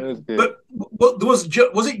it was good. But was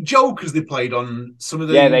it jokers they played on some of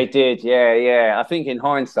the? Yeah, they did. Yeah. I think in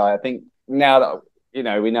hindsight, now that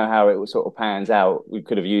we know how it sort of pans out, we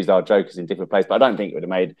could have used our jokers in different places, but I don't think it would have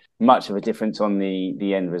made much of a difference on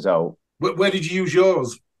the end result. Where did you use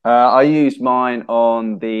yours? I used mine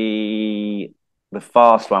on the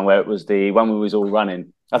fast one, where it was the one we was all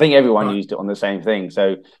running. I think everyone used it on the same thing.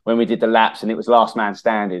 So when we did the laps, and it was last man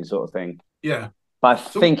standing sort of thing. Yeah. But I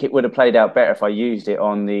think it would have played out better if I used it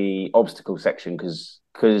on the obstacle section because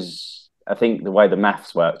I think the way the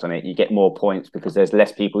maths works on it, you get more points because there's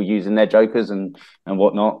less people using their jokers and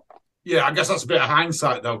whatnot. Yeah, I guess that's a bit of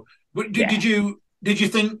hindsight though. But did you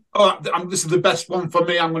think, this is the best one for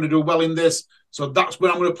me, I'm going to do well in this, so that's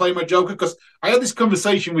when I'm going to play my joker? Because I had this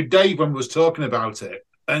conversation with Dave when we was talking about it,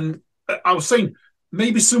 and I was saying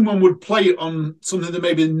maybe someone would play it on something they're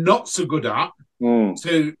maybe not so good at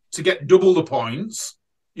to get double the points.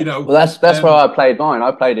 Well, that's where I played mine.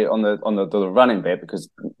 I played it on the running bit because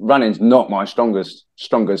running's not my strongest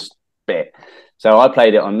bit. So I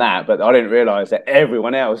played it on that, but I didn't realise that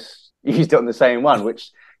everyone else used it on the same one, which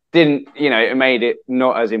didn't, it made it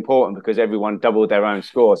not as important because everyone doubled their own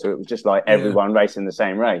score. So it was just like everyone racing the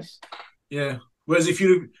same race. Yeah. Whereas if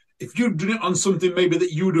you'd done it on something maybe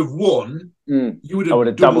that you would have won, I would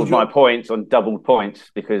have doubled my points on doubled points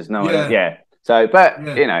because So, but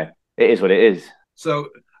it is what it is. So,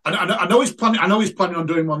 and I know he's planning. I know he's planning on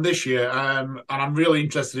doing one this year, and I'm really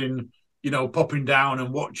interested in popping down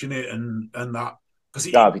and watching it and that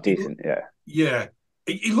because that'd be decent. Yeah.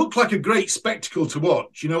 It looked like a great spectacle to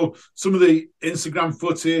watch. Some of the Instagram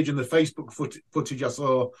footage and the Facebook footage I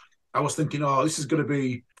saw, I was thinking, this is going to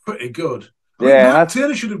be pretty good. Matt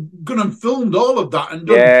Turner should have gone and filmed all of that and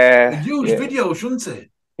done a huge video, shouldn't he?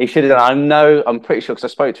 He should have done. I'm pretty sure because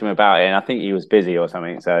I spoke to him about it, and I think he was busy or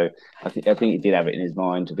something. So I think he did have it in his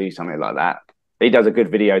mind to do something like that. He does a good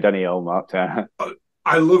video, doesn't he, old Mark Turner?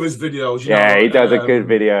 I love his videos. He does a good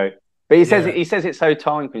video. But he says it's so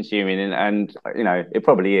time consuming, and it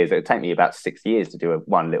probably is. It'll take me about 6 years to do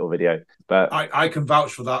one little video. But I can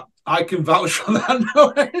vouch for that.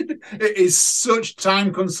 No, it is such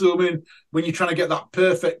time consuming when you're trying to get that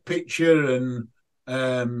perfect picture, and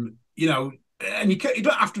and you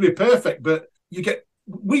don't have to be perfect, but you get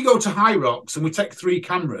we go to High Rocks and we take 3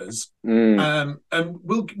 cameras, and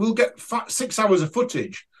we'll get 6 hours of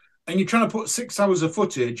footage, and you're trying to put 6 hours of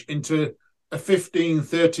footage into a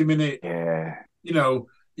 15-30 minute. Yeah. You know,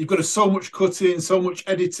 you've got so much cutting, so much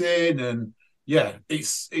editing, and yeah,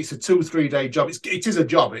 it's a 2-3 day job. It is a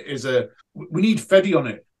job. We need Feddy on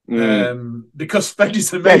it. Because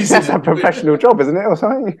Feddy's amazing. That's a professional job, isn't it, or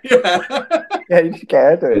something? Yeah. Yeah, you should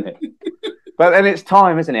get her doing it. But then it's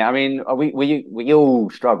time, isn't it? I mean, we all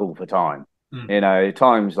struggle for time. You know,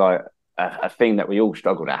 time's like a thing that we all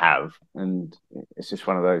struggle to have, and it's just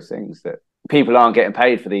one of those things that people aren't getting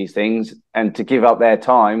paid for these things, and to give up their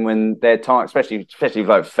time when their time, especially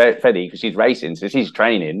like Feddy, because she's racing, so she's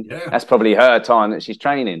training. Yeah. That's probably her time that she's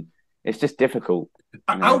training. It's just difficult. You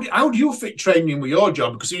know? How do you fit training with your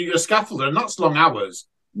job? Because you're a scaffolder, and that's long hours.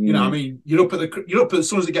 You know, I mean, you're up as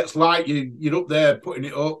soon as it gets light. You're up there putting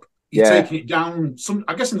it up. You're taking it down.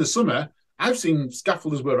 I guess in the summer, I've seen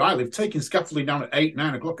scaffolders where I live taking scaffolding down at 8,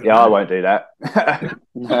 9 o'clock. At night. I won't do that.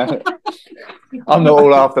 I'm not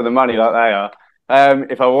all after the money like they are.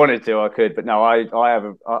 If I wanted to, I could, but no, I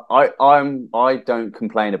don't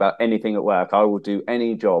complain about anything at work. I will do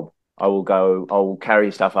any job. I will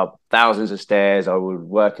carry stuff up thousands of stairs. I will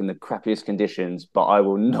work in the crappiest conditions, but I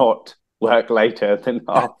will not work later than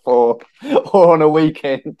 4:30 or on a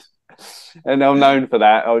weekend. And I'm known for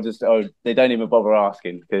that. They don't even bother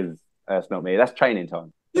asking, because that's not me. That's training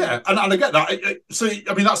time. Yeah, and I get that. So,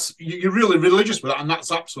 I mean, you're really religious with that, and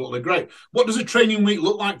that's absolutely great. What does a training week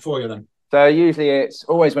look like for you then? So usually it's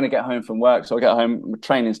always when I get home from work. So I get home,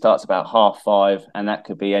 training starts about 5:30, and that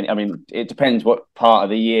could be it depends what part of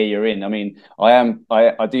the year you're in. I mean,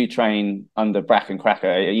 I do train under Bracken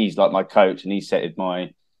Cracker. He's like my coach, and he set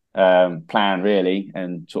my plan really,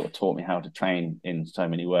 and sort of taught me how to train in so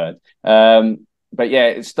many words. But yeah,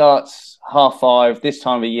 it starts 5:30. This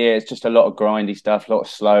time of year, it's just a lot of grindy stuff, a lot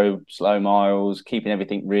of slow miles, keeping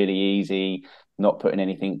everything really easy, not putting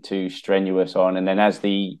anything too strenuous on. And then as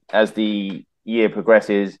the year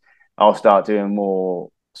progresses, I'll start doing more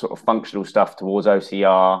sort of functional stuff towards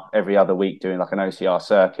OCR every other week, doing like an OCR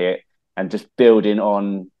circuit and just building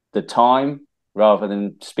on the time rather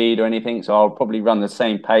than speed or anything. So I'll probably run the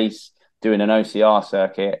same pace doing an OCR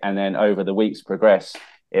circuit, and then over the weeks progress,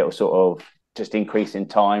 it'll sort of just increase in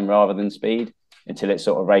time rather than speed until it's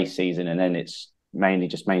sort of race season, and then it's mainly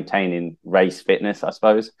just maintaining race fitness, I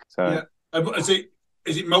suppose. So yeah.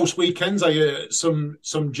 Is it most weekends? Are you some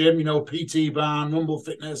gym, PT barn, Rumble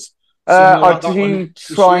Fitness? I do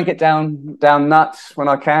try and get down nuts when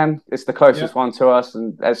I can. It's the closest one to us,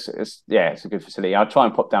 and it's a good facility. I try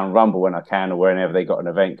and pop down Rumble when I can, or whenever they got an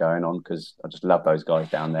event going on, because I just love those guys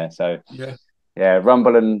down there. So yeah,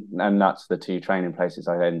 Rumble and Nuts are the 2 training places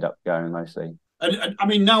I end up going mostly. And I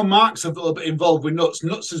mean, now Mark's a little bit involved with Nuts.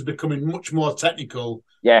 Nuts is becoming much more technical.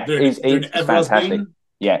 Yeah, he's fantastic.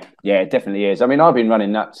 Yeah, it definitely is. I mean, I've been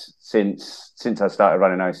running Nuts since I started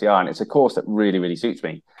running OCR, and it's a course that really, really suits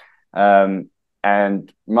me.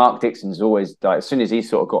 And Mark Dixon's always, like, as soon as he's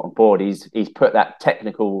sort of got on board, he's put that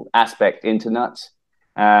technical aspect into Nuts.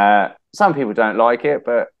 Some people don't like it,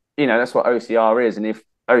 but that's what OCR is. And if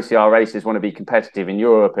OCR races want to be competitive in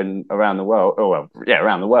Europe and around the world,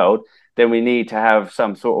 around the world, then we need to have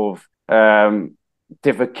some sort of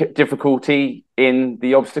difficulty in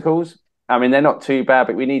the obstacles. I mean, they're not too bad,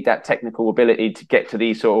 but we need that technical ability to get to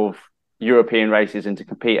these sort of European races and to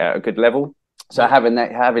compete at a good level. So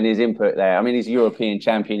having his input there, I mean, he's a European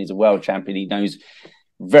champion, he's a world champion. He knows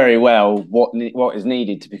very well what is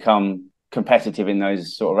needed to become competitive in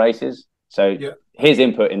those sort of races. So his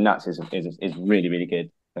input in Nuts is really, really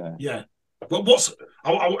good. Yeah. But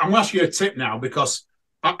I'm going to ask you a tip now, because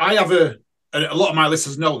I have a lot of my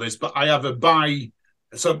listeners know this, but I have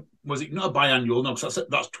so was it not a biannual? No, because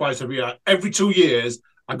that's twice every year. Every 2 years,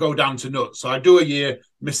 I go down to Nuts. So I do a year,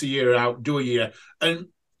 miss a year out, do a year. And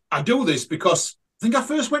I do this because I think I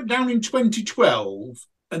first went down in 2012,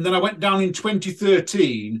 and then I went down in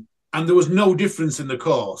 2013, and there was no difference in the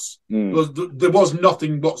course. There was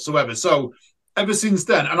nothing whatsoever. So ever since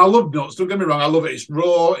then, and I love Nuts, don't get me wrong, I love it. It's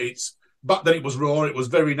raw. Back then it was raw. It was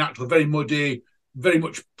very natural, very muddy, very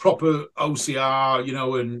much proper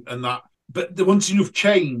OCR, and that. But there wasn't enough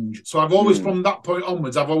change. So I've always, from that point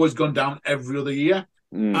onwards, I've always gone down every other year.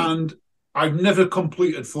 And I've never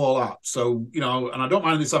completed 4 laps. So, and I don't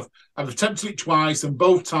mind this. I've attempted it twice, and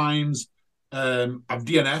both times I've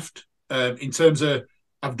DNF'd in terms of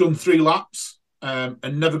I've done 3 laps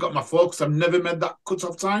and never got my 4, because I've never made that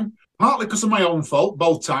cut-off time. Partly because of my own fault,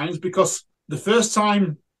 both times, because the first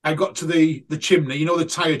time I got to the chimney, the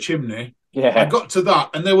tyre chimney, I got to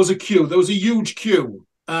that, and there was a queue. There was a huge queue,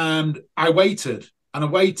 and I waited. and I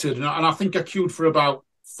waited, and I think I queued for about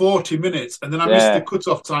 40 minutes, and then I missed Yeah. the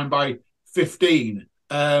cut-off time by 15.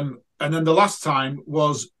 And then the last time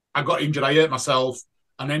was I got injured, I hurt myself,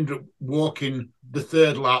 and ended up walking the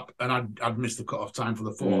third lap, and I'd missed the cut-off time for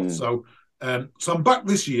the fourth. So I'm back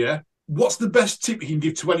this year. What's the best tip you can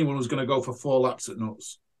give to anyone who's going to go for 4 laps at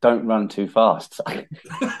Nuts? Don't run too fast.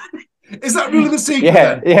 Is that really the secret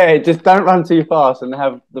then? Yeah, just don't run too fast and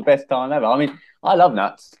have the best time ever. I mean, I love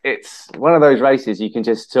Nuts. It's one of those races you can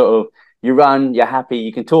just sort of, you run, you're happy,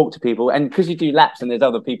 you can talk to people, and because you do laps and there's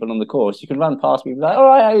other people on the course, you can run past people like, all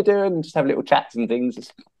right, how you doing? And just have little chats and things.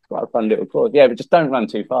 It's quite a fun little course. Yeah, but just don't run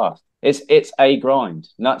too fast. It's a grind.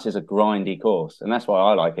 Nuts is a grindy course, and that's why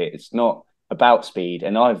I like it. It's not about speed,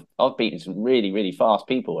 and I've beaten some really, really fast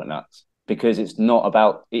people at Nuts. Because it's not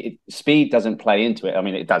about speed doesn't play into it. I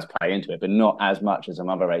mean, it does play into it, but not as much as some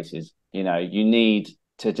other races. You know, you need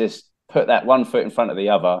to just put that one foot in front of the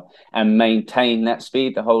other and maintain that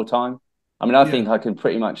speed the whole time. I mean, I think I can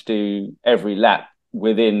pretty much do every lap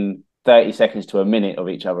within 30 seconds to a minute of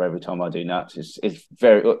each other every time I do Nuts. It's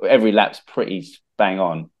every lap's pretty bang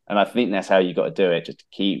on. And I think that's how you got to do it, just to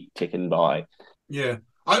keep ticking by. Yeah.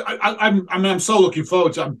 I'm so looking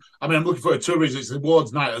forward to. I'm looking forward to 2 reasons. It's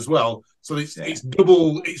awards night as well, so it's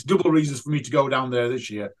double reasons for me to go down there this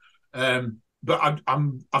year. But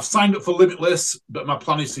I've signed up for Limitless, but my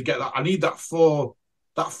plan is to get that. I need that four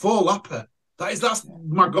lapper. That's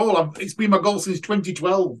my goal. It's been my goal since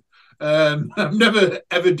 2012. I've never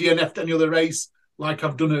ever DNF'd any other race like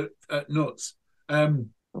I've done at Nuts.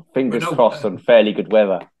 Fingers crossed on fairly good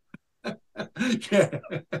weather. Yeah.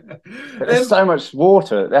 There's so much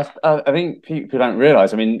water. That's I think people don't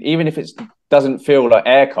realise. I mean, even if it doesn't feel like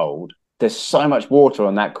air cold, there's so much water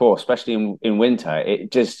on that course, especially in winter.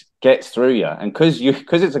 It just gets through you, and because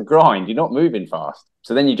it's a grind, you're not moving fast.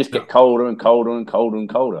 So then you just get colder and colder and colder and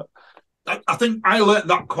colder. I think I learnt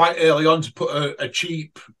that quite early on, to put a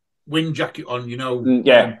cheap wind jacket on. You know.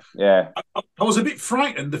 Yeah. I was a bit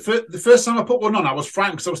frightened the first time I put one on. I was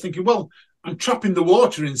frightened because I was thinking, well, I'm trapping the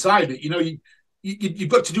water inside it. You know, you've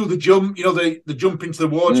got to do the jump. You know, the jump into the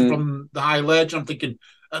water from the high ledge. I'm thinking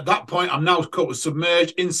at that point, I'm now caught with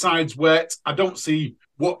submerged, inside's wet. I don't see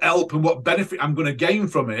what help and what benefit I'm going to gain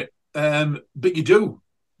from it. But you do,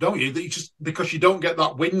 don't you? That you just, because you don't get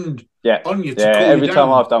that wind on you to cool every you down.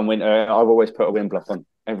 time I've done winter, I've always put a wind bluff on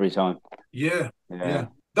every time. Yeah.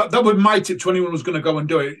 That would be my tip to anyone who's going to go and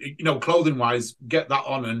do it. You know, clothing wise, get that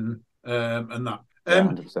on and that.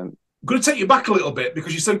 100%. I'm going to take you back a little bit,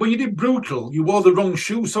 because you said when you did Brutal, you wore the wrong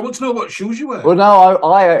shoes. So I want to know what shoes you wear. Well, no,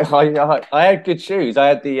 I had good shoes. I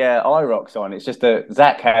had the IROX on. It's just that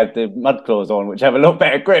Zach had the mud claws on, which have a lot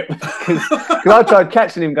better grip. Because I tried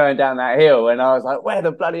catching him going down that hill, and I was like, where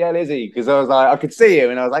the bloody hell is he? Because I was like, I could see him,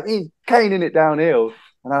 and I was like, he's caning it downhill.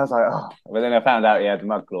 And I was like, oh. But then I found out he had the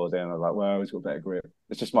mud claws in, and I was like, well, he's got better grip.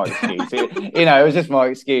 It's just my excuse. It was just my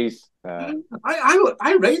excuse. I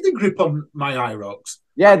rate the grip on my IROX.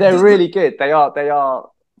 Yeah, they're really good. They are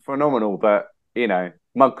phenomenal. But you know,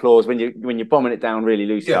 mud claws, when you're bombing it down really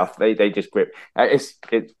loose stuff, they just grip. It's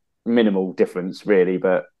minimal difference really,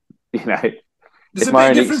 but you know, there's a bit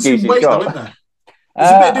of difference in weight, though, isn't there?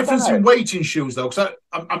 There's a bit of difference in weight in shoes, though, because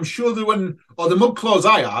I'm sure that the mud claws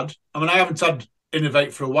I had. I mean, I haven't had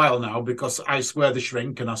Innovate for a while now, because I swear they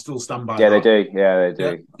shrink, and I still stand by that. They do. Yeah, they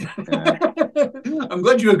do. Yeah. I'm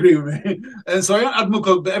glad you agree with me. And so I had mud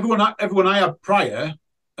claws, but everyone I had prior,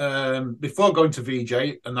 before going to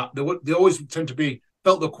VJ, and that they always tend to be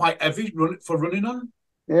felt they're quite heavy for running on.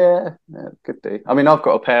 Yeah, could do. I mean, I've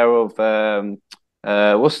got a pair of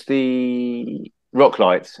what's the Rock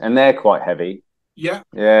Lights, and they're quite heavy. Yeah.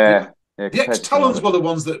 The X Talons were the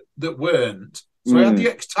ones that weren't. So I had the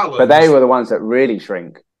X Talons, but they were the ones that really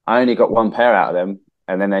shrink. I only got one pair out of them,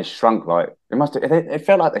 and then they shrunk like it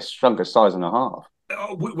felt like they shrunk a size and a half.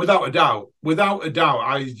 Without a doubt.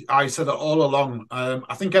 I said that all along.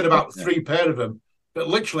 I think I had about 3 pair of them, but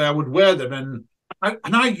literally I would wear them, and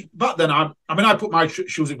I back then I put my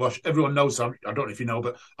shoes in wash. Everyone knows. I don't know if you know,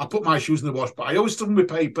 but I put my shoes in the wash. But I always stuck them with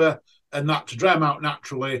paper and that to dry them out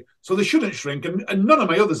naturally, so they shouldn't shrink. And none of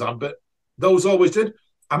my others have, but those always did.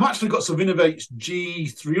 I've actually got some Innovate's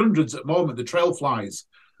G300s at the moment, the Trail Flies.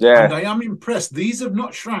 Yeah. And I am impressed. These have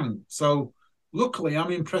not shrank. So luckily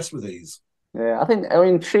I'm impressed with these. Yeah, I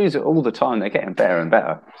mean, shoes all the time, they're getting better and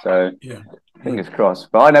better. So fingers crossed.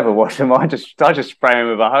 But I never wash them. I just spray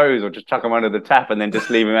them with a hose, or just chuck them under the tap and then just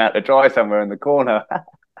leave them out to dry somewhere in the corner.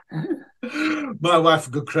 My wife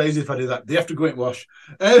would go crazy if I did that. They have to go and wash.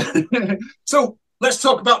 So let's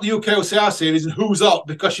talk about the UKOCR series and who's up,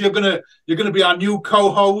 because you're gonna be our new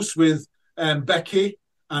co-host with Becky,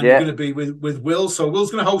 and you're gonna be with Will. So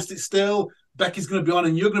Will's gonna host it still. Becky's going to be on,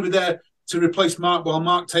 and you're going to be there to replace Mark while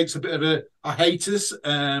Mark takes a bit of a hiatus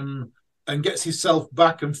and gets himself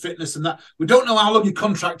back and fitness and that. We don't know how long your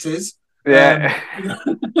contract is. Yeah,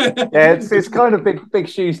 yeah, it's kind of big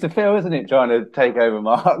shoes to fill, isn't it? Trying to take over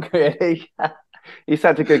Mark, really. He's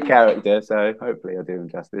such a good character, so hopefully I'll do him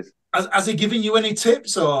justice. Has he given you any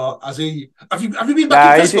tips, or has he? Have you been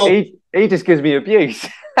back in festival? He just gives me abuse.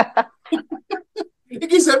 He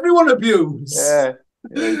gives everyone abuse. Yeah,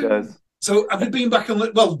 he does. So have you been back and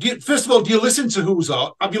first of all, do you listen to Who's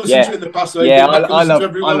Hot? Have you listened to it in the past? Yeah, I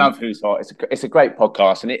love Who's Hot. It's a great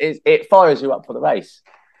podcast, and it fires you up for the race.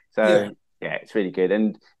 So yeah, it's really good.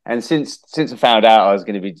 And since I found out I was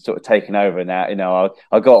going to be sort of taking over, and that,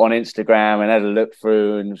 I got on Instagram and had a look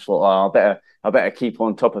through and thought, I better keep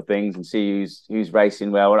on top of things and see who's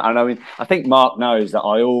racing well. And I mean, I think Mark knows that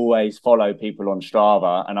I always follow people on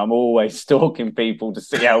Strava, and I'm always stalking people to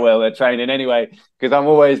see how well they're training anyway, because I'm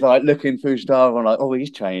always like looking through Strava and like, oh,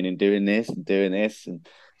 he's training, doing this and doing this. And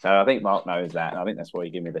so I think Mark knows that. And I think that's why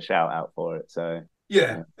he gave me the shout out for it. So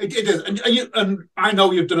yeah, it is. And I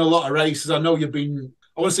know you've done a lot of races. I know you've been,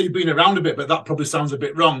 I want to say you've been around a bit, but that probably sounds a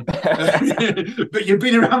bit wrong. But you've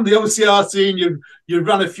been around the OCR scene. You've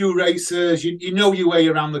run a few races. You know your way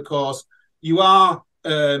around the course. You are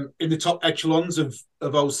in the top echelons of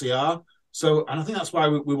OCR. So, and I think that's why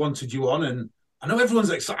we wanted you on. And I know everyone's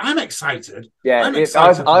excited. I'm excited. Yeah,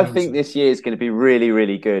 I think this year is going to be really,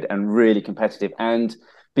 really good and really competitive. And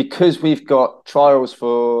because we've got trials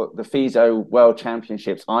for the FISO World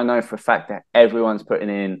Championships, I know for a fact that everyone's putting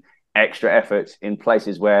in extra efforts in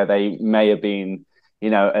places where they may have been,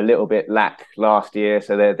 a little bit lack last year.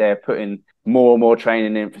 So they're putting more and more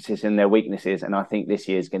training emphasis in their weaknesses. And I think this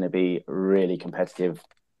year is going to be really competitive,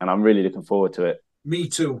 and I'm really looking forward to it. Me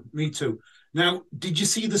too. Now, did you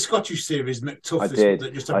see the Scottish series, Mactuff? I did.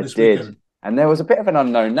 Weekend? And there was a bit of an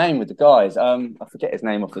unknown name with the guys. I forget his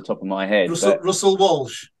name off the top of my head. Russell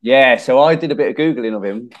Walsh. Yeah, so I did a bit of Googling of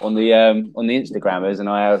him on the Instagrammers, and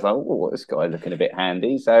I was like, oh, this guy looking a bit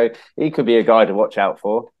handy. So he could be a guy to watch out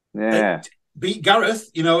for. Yeah. Beat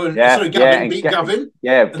Gareth, Gavin beat Gavin.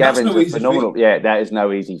 Yeah, Gavin's phenomenal. Feat. Yeah, that is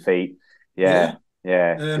no easy feat. Yeah.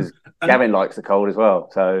 Gavin likes the cold as well.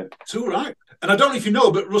 So it's all right. And I don't know if you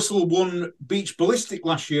know, but Russell won Beach Ballistic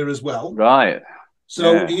last year as well. Right.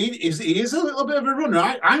 So he is a little bit of a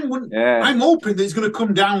runner. I'm hoping that he's going to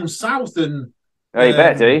come down south and. Oh, you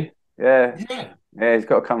better do. Yeah. He's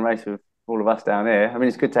got to come race with all of us down here. I mean,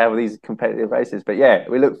 it's good to have these competitive races, but yeah,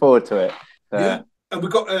 we look forward to it. Yeah, and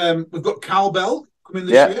we've got Cal Bell coming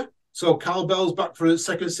this year. So Cal Bell's back for his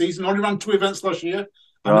second season. Only ran 2 events last year.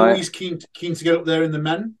 I know he's keen to get up there in the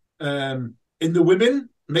men. In the women,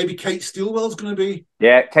 maybe Kate Stillwell's going to be.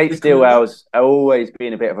 Yeah, Kate Stillwell's always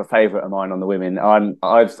been a bit of a favourite of mine on the women.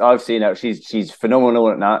 I've seen her. She's phenomenal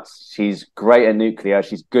at nuts. She's great at nuclear.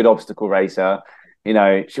 She's good obstacle racer.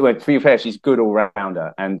 To be fair, she's good all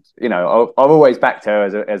rounder. And I've always backed her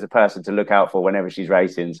as a person to look out for whenever she's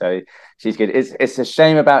racing. So she's good. It's a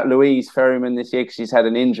shame about Louise Ferryman this year because she's had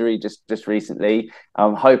an injury just recently.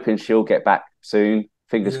 I'm hoping she'll get back soon.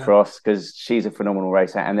 Fingers crossed, because she's a phenomenal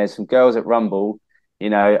racer. And there's some girls at Rumble.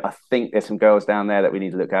 I think there's some girls down there that we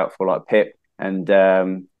need to look out for, like Pip and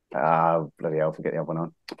bloody hell, forget the other one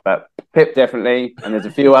on. But Pip definitely, and there's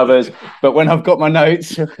a few others. But when I've got my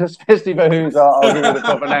notes, especially for who's, I'll give you the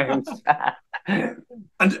proper names.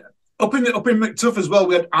 And up in Mactuff as well,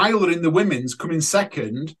 we had Isla in the women's coming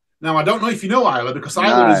second. Now I don't know if you know Isla, because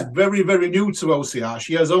Isla is very, very new to OCR.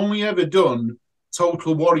 She has only ever done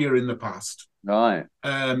Total Warrior in the past. Right.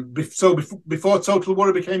 So before Total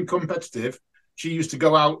Warrior became competitive, she used to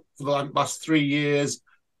go out for the last 3 years,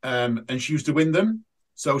 and she used to win them.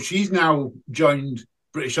 So she's now joined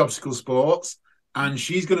British Obstacle Sports, and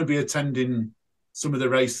she's going to be attending some of the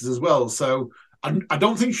races as well. So I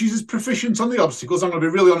don't think she's as proficient on the obstacles. I'm going to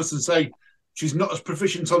be really honest and say she's not as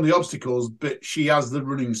proficient on the obstacles, but she has the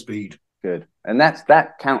running speed. Good. And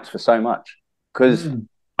that counts for so much, because,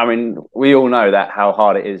 I mean, we all know that how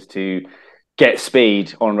hard it is to get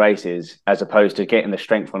speed on races as opposed to getting the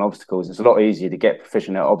strength on obstacles. It's a lot easier to get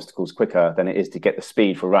proficient at obstacles quicker than it is to get the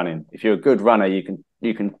speed for running. If you're a good runner, you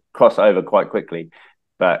can cross over quite quickly,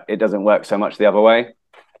 but it doesn't work so much the other way.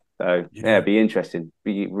 So be interesting.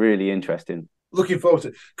 Be really interesting. Looking forward to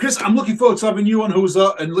it. Chris, I'm looking forward to having you on Who's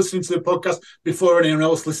Up and listening to the podcast before anyone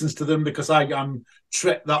else listens to them, because I am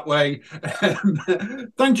trekked that way.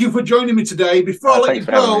 Thank you for joining me today. Before I let you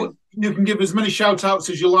go, you can give as many shout outs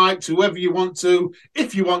as you like to whoever you want to.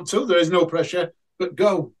 If you want to, there is no pressure, but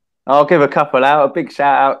go. I'll give a couple out. A big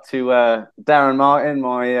shout out to Darren Martin,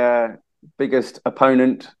 my biggest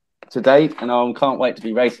opponent to date, and I can't wait to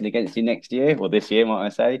be racing against you next year, or this year, might I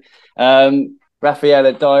say.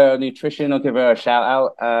 Rafaela Dyer Nutrition, I'll give her a shout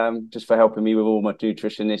out just for helping me with all my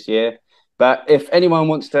nutrition this year. But if anyone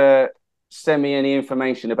wants to send me any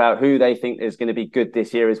information about who they think is going to be good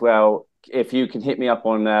this year as well, if you can hit me up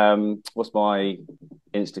on what's my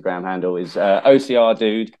Instagram handle is OCR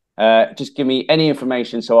dude. Just give me any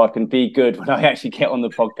information so I can be good when I actually get on the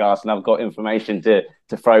podcast, and I've got information to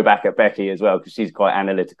throw back at Becky as well, because she's quite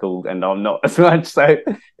analytical and I'm not as much. So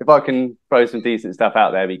if I can throw some decent stuff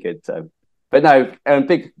out there, it'd be good. So, but no,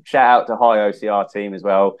 big shout out to High OCR team as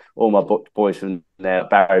well. All my boys from there,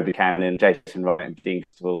 Barrow Buchanan, Jason Wright, and Dean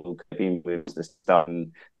Criswell, been with the start,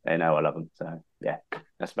 and they know I love them. So yeah,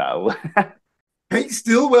 that's about all. Kate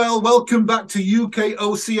Stillwell, welcome back to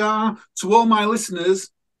UKOCR. To all my listeners,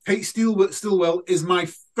 Kate Stillwell is my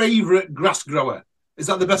favourite grass grower. Is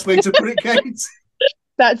that the best way to put it, Kate?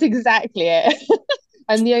 That's exactly it.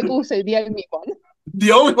 And also the only one.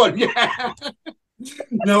 The only one, yeah.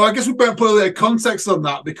 No, I guess we better put a little context on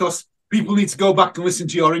that, because people need to go back and listen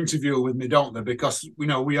to your interview with me, don't they? Because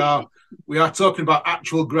we are talking about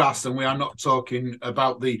actual grass, and we are not talking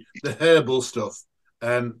about the herbal stuff.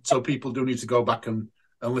 So people do need to go back and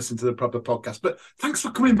listen to the proper podcast. But thanks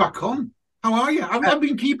for coming back on. How are you? How have you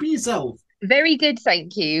been keeping yourself? Very good,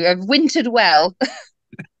 thank you. I've wintered well.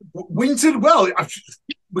 Wintered well?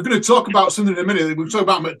 We're going to talk about something in a minute. We'll talk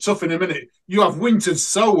about Mactuff in a minute. You have wintered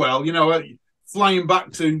so well, flying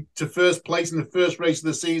back to first place in the first race of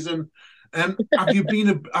the season. Have you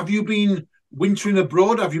been wintering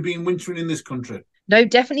abroad? Have you been wintering in this country? No,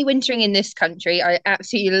 definitely wintering in this country. I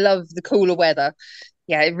absolutely love the cooler weather.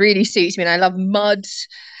 Yeah, it really suits me, and I love mud,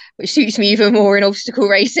 which suits me even more in obstacle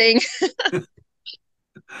racing.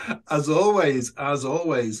 As always.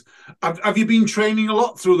 Have you been training a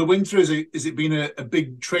lot through the winter? Is it been a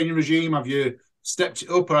big training regime? Have you stepped it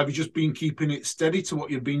up, or have you just been keeping it steady to what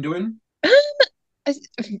you've been doing?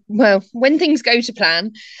 Well, when things go to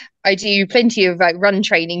plan, I do plenty of run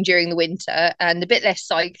training during the winter and a bit less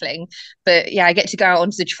cycling. But yeah, I get to go out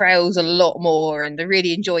onto the trails a lot more, and I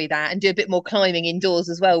really enjoy that, and do a bit more climbing indoors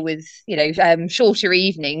as well with, shorter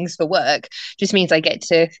evenings for work. Just means I get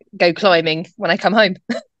to go climbing when I come home.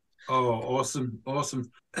 Oh,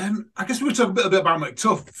 awesome. I guess we'll talk a bit about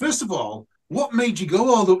Mactuff. First of all, what made you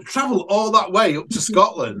travel all that way up to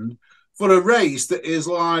Scotland for a race that is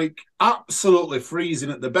like absolutely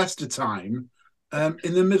freezing at the best of time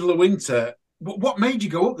in the middle of winter? What made you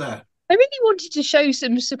go up there? I really wanted to show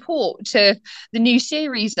some support to the new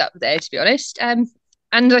series up there, to be honest. And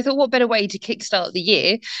I thought, what better way to kickstart the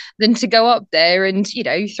year than to go up there and,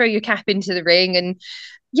 throw your cap into the ring and,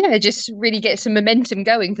 just really get some momentum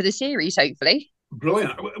going for the series, hopefully.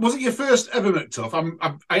 Brilliant. Was it your first ever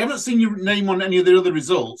Mactuff? I haven't seen your name on any of the other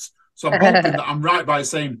results, so I'm hoping that I'm right by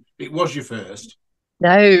saying it was your first.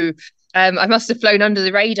 No, I must have flown under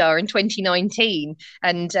the radar in 2019,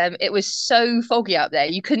 and it was so foggy up there.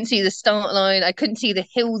 You couldn't see the start line. I couldn't see the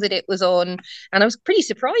hill that it was on, and I was pretty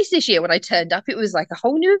surprised this year when I turned up. It was like a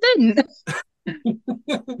whole new event.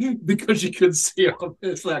 Because you could see,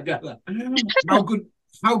 obviously, I get that.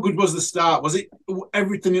 How good was the start? Was it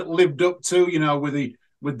everything it lived up to?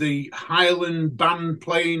 With the Highland band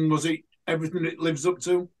playing, was it everything it lives up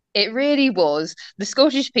to? It really was. The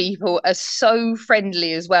Scottish people are so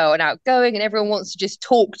friendly as well and outgoing, and everyone wants to just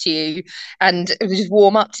talk to you and just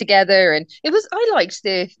warm up together. And I liked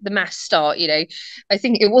the mass start. I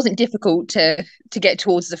think it wasn't difficult to get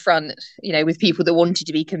towards the front, with people that wanted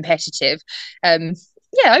to be competitive.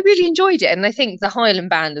 I really enjoyed it, and I think the Highland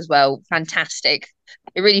band as well, fantastic.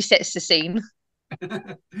 It really sets the scene.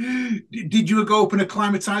 Did you go up and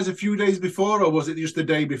acclimatise a few days before, or was it just the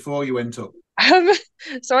day before you went up?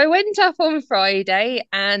 So I went up on Friday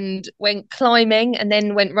and went climbing, and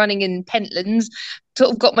then went running in Pentlands.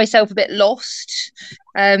 Sort of got myself a bit lost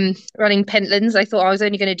running Pentlands. I thought I was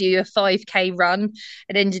only going to do a 5k run,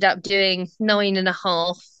 and ended up doing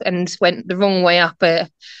 9.5, and went the wrong way up the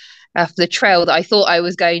trail that I thought I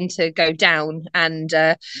was going to go down, and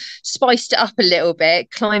spiced it up a little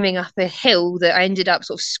bit, climbing up a hill that I ended up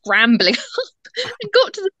sort of scrambling up and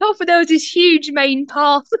got to the top, and there was this huge main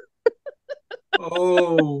path.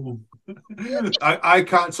 Oh, I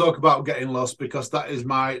can't talk about getting lost, because that is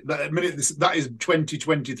that is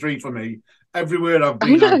 2023 for me. Everywhere I've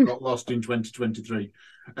been, I've got lost in 2023.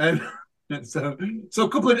 So a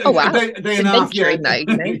couple of a day and a half, yeah.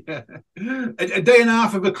 A day and a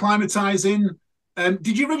half of acclimatizing.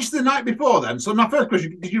 Did you register the night before then? So my first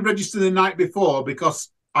question: did you register the night before? Because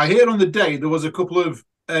I hear on the day there was a couple of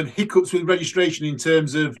hiccups with registration in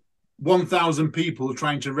terms of 1,000 people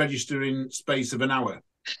trying to register in space of an hour.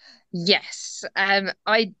 Yes,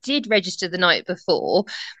 I did register the night before.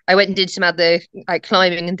 I went and did some other like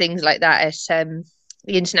climbing and things like that at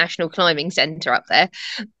the International Climbing Centre up there.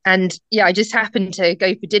 And yeah, I just happened to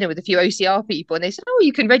go for dinner with a few OCR people, and they said, "Oh,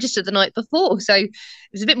 you can register the night before." So it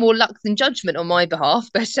was a bit more luck than judgment on my behalf.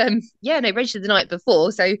 But yeah, no, registered the night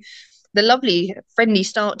before. So the lovely friendly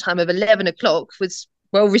start time of 11 o'clock was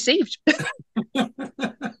well received.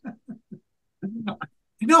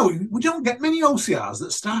 We don't get many OCRs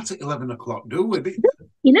that start at 11 o'clock, do we?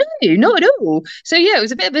 You know, not at all. So yeah, it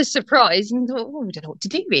was a bit of a surprise, and thought, oh, we don't know what to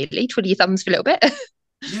do really. Twiddle your thumbs for a little bit.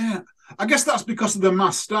 Yeah, I guess that's because of the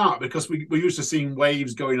mass start, because we're used to seeing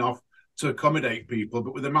waves going off to accommodate people,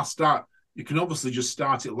 but with the mass start, you can obviously just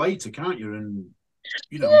start it later, can't you? And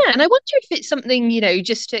Yeah, and I wonder if it's something,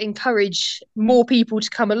 just to encourage more people to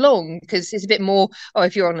come along, because it's a bit more, oh,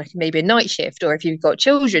 if you're on like maybe a night shift or if you've got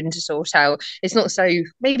children to sort out, it's not so,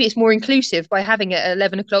 maybe it's more inclusive by having it at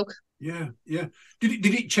 11 o'clock. Yeah, yeah. Did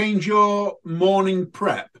it change your morning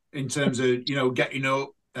prep in terms of, getting up,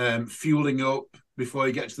 fueling up before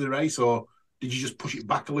you get to the race, or did you just push it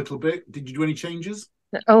back a little bit? Did you do any changes?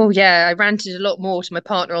 Oh, yeah, I ranted a lot more to my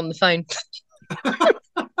partner on the phone.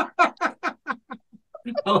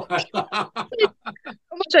 I like that.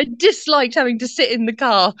 How much I disliked having to sit in the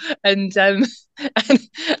car and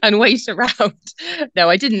and wait around. No,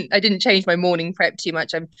 I didn't change my morning prep too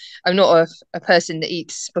much. I'm not a person that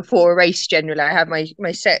eats before a race generally. I have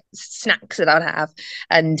my set snacks that I'll have,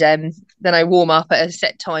 and then I warm up at a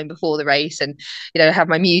set time before the race, and have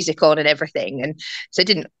my music on and everything. And so it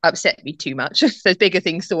didn't upset me too much. There's bigger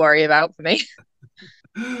things to worry about for me.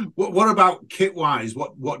 What about kit wise?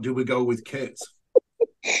 What do we go with kit?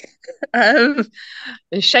 Um,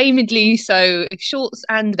 Ashamedly so, shorts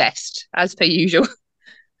and vest as per usual.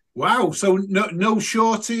 Wow. So no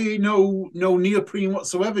shorty, no neoprene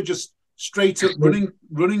whatsoever, just straight up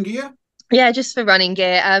running gear. Yeah, just for running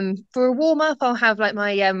gear. For a warm up, I'll have like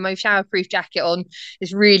my showerproof jacket on.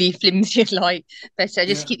 It's really flimsy and light, but just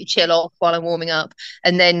Yeah. keep the chill off while I'm warming up,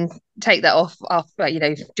 and then take that off after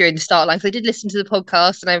during the start line. So I did listen to the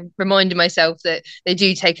podcast, and I reminded myself that they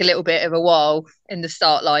do take a little bit of a while in the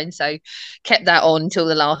start line, so kept that on until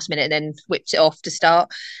the last minute, and then whipped it off to start.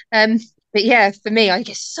 But yeah, for me, I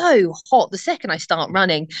get so hot the second I start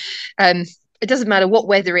running. It doesn't matter what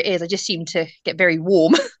weather it is. I just seem to get very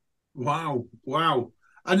warm. Wow.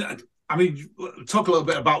 And I mean, talk a little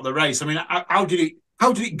bit about the race. I mean, how did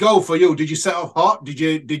it go for you? Did you set off hot? Did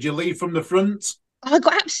you lead from the front? I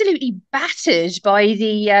got absolutely battered by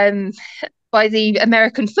the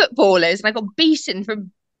American footballers, and I got beaten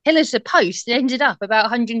from pillar to post and ended up about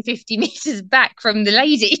 150 meters back from the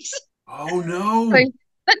ladies. Oh So no.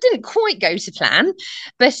 that didn't quite go to plan,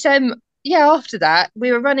 but yeah, after that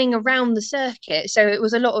we were running around the circuit, so it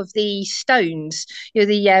was a lot of the stones,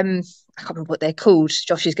 the I can't remember what they're called.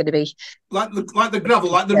 Josh is going to be Like the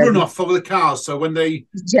gravel, like the runoff for the cars. So when they hit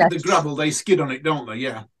the yes, gravel, they skid on it, don't they?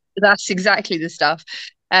 Yeah. that's exactly the stuff.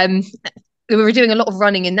 Um, we were doing a lot of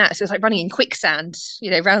running in that, so it's like running in quicksand,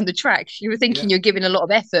 around the track. You were thinking Yeah. you're giving a lot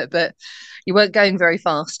of effort, but you weren't going very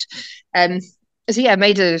fast. So yeah, I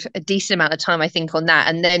made a decent amount of time, I think, on that,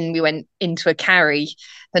 and then we went into a carry,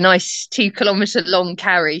 a nice 2 kilometer long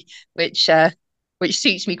carry, which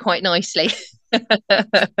suits me quite nicely.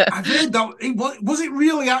 I've heard that. Was it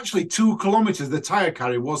really actually 2 kilometers? The tire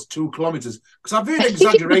carry was 2 kilometers, because I've heard I think it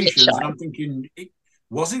was a bit exaggerations, and shy. I'm thinking,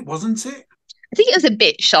 wasn't it? I think it was a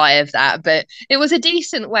bit shy of that, but it was a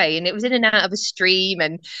decent way, and it was in and out of a stream,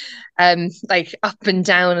 and like up and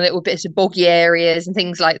down a little bits of boggy areas and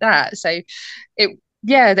things like that. So it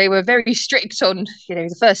yeah, they were very strict on,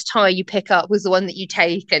 the first tire you pick up was the one that you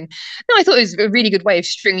take. And no, I thought it was a really good way of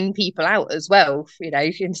stringing people out as well,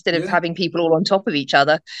 instead of Yeah, having people all on top of each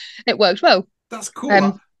other. It worked well. that's cool.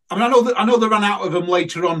 Um, I mean, I know they ran out of them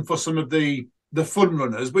later on for some of the fun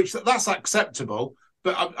runners, which that's acceptable.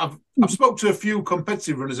 But I've spoke to a few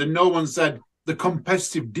competitive runners, and no one said the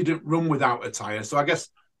competitive didn't run without a tire. So I guess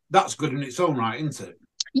that's good in its own right, isn't it?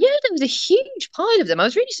 yeah, there was a huge pile of them. I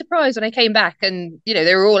was really surprised when I came back and,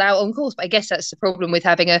 they were all out on course. But I guess that's the problem with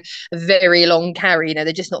having a very long carry.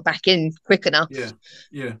 They're just not back in quick enough. Yeah,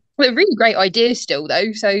 yeah. But a really great idea still,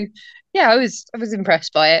 though. So, yeah, I was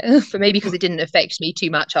impressed by it, but maybe because it didn't affect me too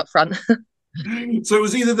much up front. So it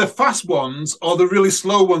was either the fast ones or the really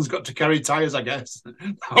slow ones got to carry tires, I guess.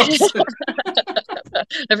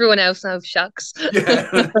 Everyone else, oh, shucks.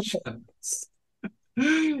 Yeah.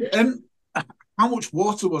 How much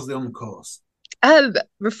water was there on the course?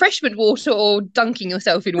 Refreshment water or dunking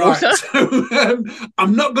yourself in Right. water? So,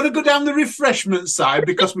 I'm not going to go down the refreshment side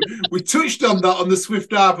because we touched on that on the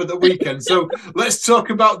Swift Harp at the weekend. So let's talk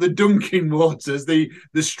about the dunking waters, the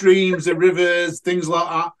streams, the rivers, things like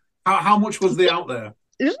that. How much was they out there?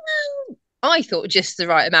 I thought just the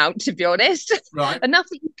right amount, to be honest. Right. Enough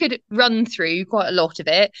that you could run through quite a lot of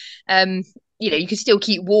it. You could still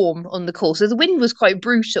keep warm on the course. So the wind was quite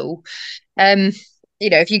brutal.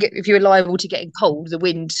 If you were liable to getting cold, the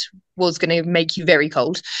wind was going to make you very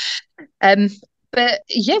cold. But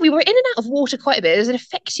yeah, we were in and out of water quite a bit. There's an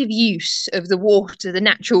effective use of the water, the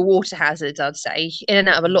natural water hazards, I'd say, in and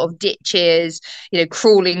out of a lot of ditches,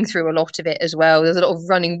 crawling through a lot of it as well. There's a lot of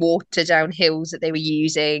running water down hills that they were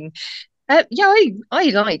using. I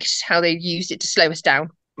liked how they used it to slow us down.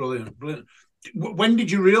 Brilliant. When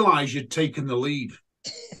did you realise you'd taken the lead?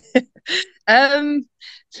 Fairly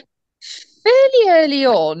early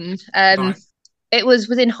on. Right. It was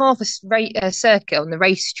within half a circuit on the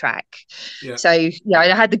racetrack. Yeah. So I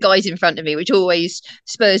had the guys in front of me, which always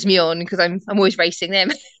spurs me on because I'm always racing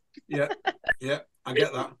them. Yeah, I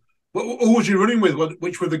get that. Who was you running with?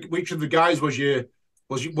 Which of the guys was you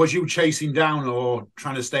chasing down or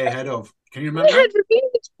trying to stay ahead of? Can you remember? I had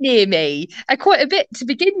Ramirez near me quite a bit to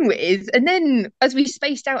begin with, and then as we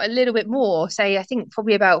spaced out a little bit more, say I think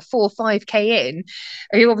probably about 4 or 5k in,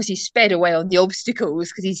 he obviously sped away on the obstacles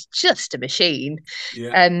because he's just a machine.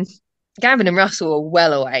 Yeah. Gavin and Russell were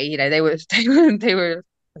well away. They were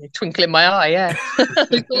a twinkle in my eye. Yeah, I saw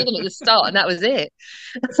them at the start, and that was it.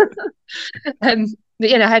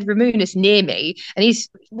 But I had Ramunas near me, and he's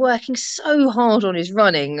working so hard on his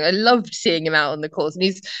running. I loved seeing him out on the course, and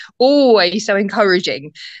he's always so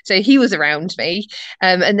encouraging. So he was around me,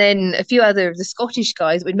 and then a few other of the Scottish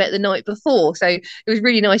guys that we'd met the night before. So it was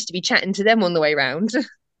really nice to be chatting to them on the way round.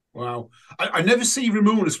 Wow, I never see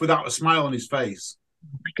Ramunas without a smile on his face.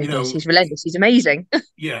 Oh my goodness, he's relentless. He's amazing.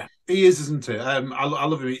 Yeah, he is, isn't he? I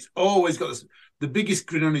love him. He's always got the biggest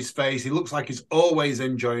grin on his face. He looks like he's always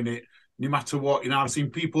enjoying it. No matter what, I've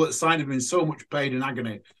seen people at the side of him in so much pain and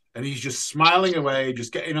agony, and he's just smiling away,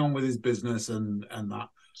 just getting on with his business and that.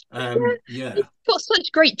 Yeah. He's got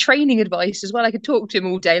such great training advice as well. I could talk to him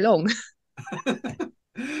all day long.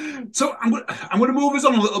 So I'm going to move us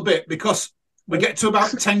on a little bit because we get to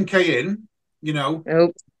about 10k in,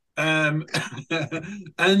 Oh.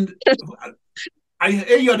 and I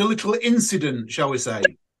hear you had a little incident, shall we say?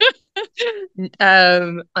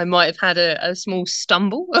 I might have had a small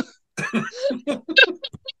stumble.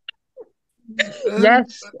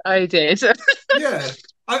 Yes, I did. Yeah,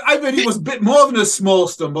 I've heard it was a bit more than a small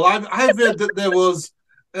stumble. I've heard that there was,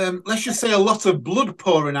 let's just say, a lot of blood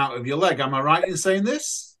pouring out of your leg. Am I right in saying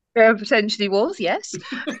this? There potentially was, yes.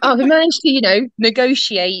 I managed to,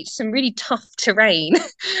 negotiate some really tough terrain,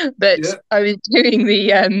 but yeah. I was doing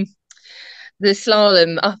the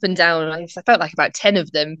slalom up and down. I felt like about 10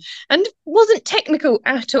 of them, and wasn't technical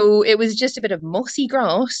at all. It was just a bit of mossy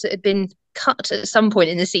grass that had been cut at some point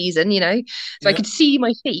in the season, so I could see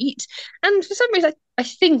my feet. And for some reason, I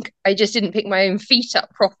think I just didn't pick my own feet up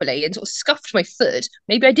properly and sort of scuffed my foot.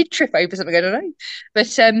 Maybe I did trip over something, I don't know. But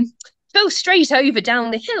fell straight over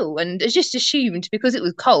down the hill, and just assumed because it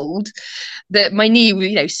was cold that my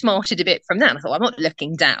knee, smarted a bit from that. And I thought, I'm not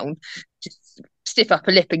looking down, just stiff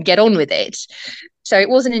upper lip and get on with it. So it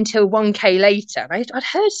wasn't until 1k later, I'd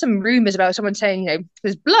heard some rumours about someone saying,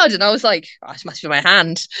 there's blood, and I was like, oh, it must be my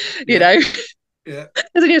hand, Yeah. There's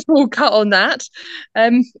only a small cut on that.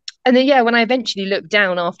 And then, when I eventually looked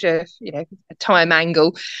down after, a time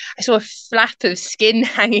angle, I saw a flap of skin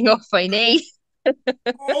hanging off my knee.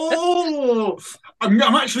 Oh, I'm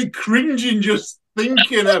actually cringing just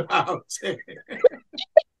thinking about it.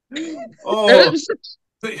 Oh,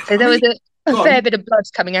 so there was a fair bit of blood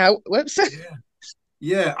coming out. Whoops.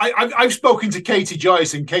 Yeah. I've spoken to Katie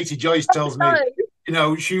Joyce, and Katie Joyce tells me,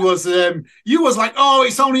 she was, you was like, oh,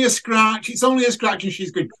 it's only a scratch, and she's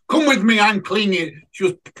good. Come with me, I'm cleaning it. She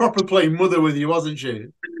was proper playing mother with you, wasn't she?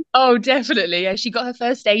 Oh, definitely. Yeah, she got her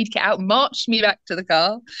first aid kit out, marched me back to the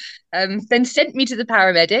car, then sent me to the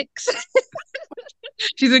paramedics.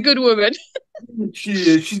 She's a good woman. She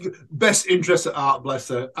is. She's best interest at art, bless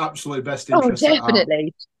her. Absolutely best interest at art. Oh,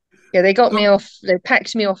 definitely. Yeah, they got me off. They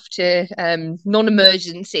packed me off to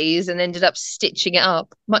non-emergencies and ended up stitching it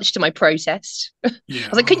up, much to my protest. Yeah. I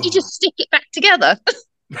was like, couldn't you just stick it back together?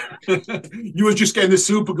 You were just getting the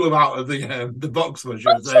super glue out of the box, was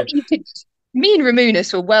you? Me and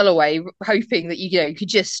Ramunas were well away, hoping that you could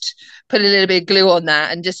just put a little bit of glue on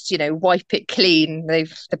that and just wipe it clean.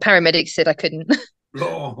 The paramedics said I couldn't.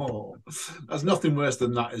 Oh, there's nothing worse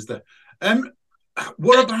than that, is there?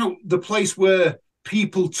 What about the place where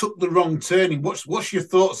people took the wrong turning. What's your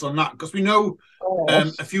thoughts on that? Because we know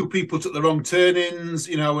a few people took the wrong turnings,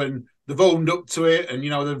 and they've owned up to it, and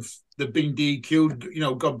they've been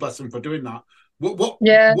DQ'd. God bless them for doing that. What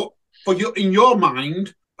for you in your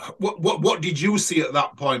mind? What did you see at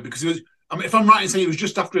that point? Because it was, if I'm right in saying it was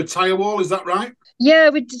just after a tyre wall, is that right? Yeah,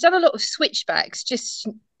 we'd done a lot of switchbacks.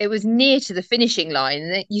 It was near to the finishing line,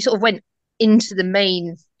 and you sort of went into the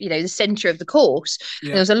main, the centre of the course.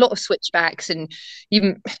 Yeah. There was a lot of switchbacks, and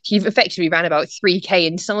you've effectively ran about 3K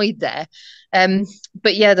inside there.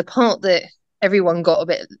 But yeah, the part that everyone got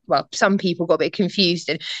some people got a bit confused,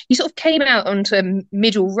 and you sort of came out onto a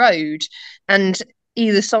middle road, and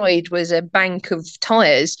either side was a bank of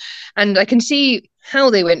tyres, and I can see how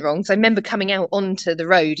they went wrong. So I remember coming out onto the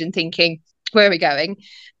road and thinking, where are we going?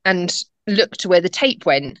 And looked to where the tape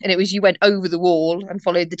went, and it was you went over the wall and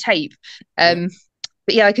followed the tape. But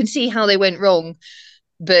yeah, I can see how they went wrong.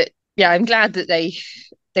 But yeah, I'm glad that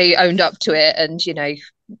they owned up to it and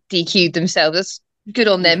DQ'd themselves. That's good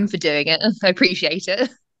on them for doing it. I appreciate it.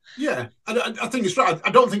 Yeah, I think it's right.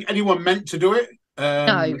 I don't think anyone meant to do it.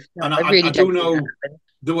 No, and I really I do know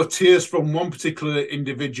there were tears from one particular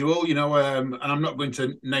individual, and I'm not going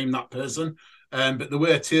to name that person, but there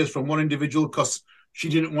were tears from one individual because she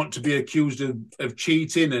didn't want to be accused of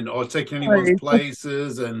cheating or taking anyone's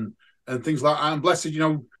places and things like that. And blessed,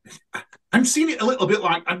 I'm seeing it a little bit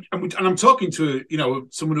like, and I'm talking to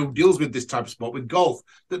someone who deals with this type of sport with golf.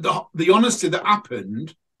 That the honesty that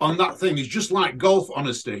happened on that thing is just like golf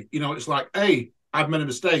honesty. It's like, hey, I've made a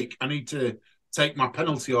mistake. I need to take my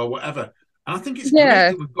penalty or whatever. And I think it's great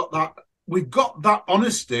that we've got that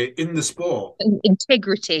honesty in the sport.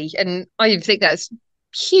 Integrity. And I think that's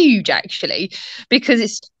huge, actually,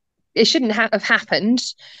 because it shouldn't have happened.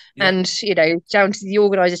 And down to the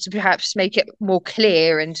organisers to perhaps make it more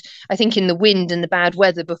clear. And I think in the wind and the bad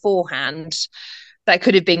weather beforehand, that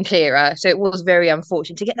could have been clearer. So it was very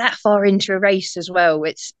unfortunate to get that far into a race as well.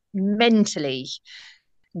 It's mentally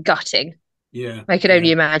gutting. I can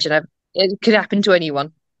only imagine. It could happen to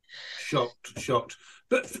anyone. Shocked.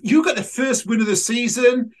 But you got the first win of the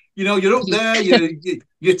season. You're up there.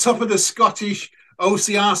 You're top of the Scottish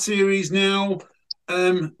OCR series now.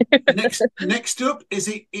 Next up,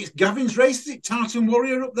 it's Gavin's race? Is it Tartan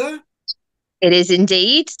Warrior up there? It is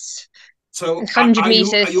indeed. So 100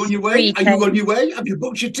 meters. Are you on your way? 3K. Are you on your way? Have you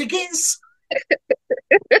booked your tickets?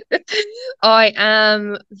 I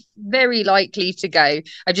am very likely to go.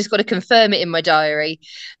 I've just got to confirm it in my diary,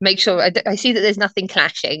 make sure I see that there's nothing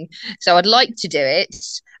clashing. So I'd like to do it.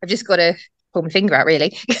 I've just got to pull my finger out,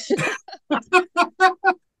 really.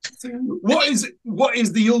 What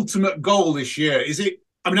is the ultimate goal this year? Is it?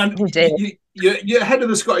 I mean, you're ahead of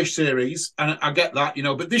the Scottish series, and I get that,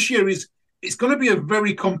 but this year it's going to be a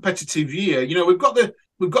very competitive year. We've got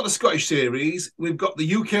the Scottish series, we've got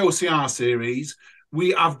the UKOCR series,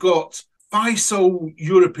 we have got FISO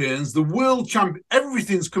Europeans, the World Champion.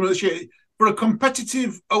 Everything's coming this year. For a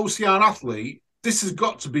competitive OCR athlete, this has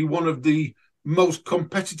got to be one of the most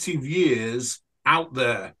competitive years out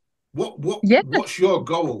there. What's your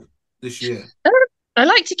goal this year? I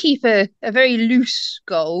like to keep a very loose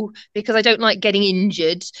goal because I don't like getting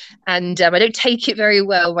injured, and I don't take it very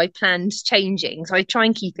well, my plans changing. So I try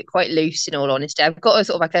and keep it quite loose, in all honesty. I've got a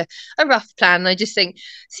sort of like a rough plan. I just think,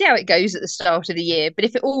 see how it goes at the start of the year. But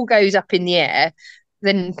if it all goes up in the air,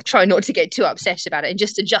 then try not to get too upset about it and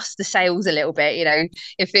just adjust the sails a little bit.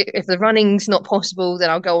 If the running's not possible, then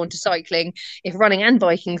I'll go on to cycling. If running and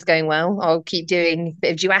biking's going well, I'll keep doing a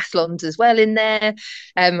bit of duathlons as well in there.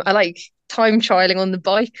 I like time trialing on the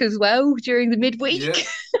bike as well during the midweek.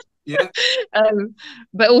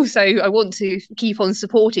 But also I want to keep on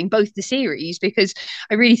supporting both the series because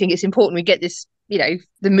I really think it's important we get this, the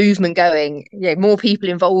movement going, more people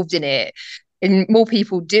involved in it and more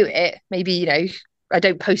people do it. Maybe, I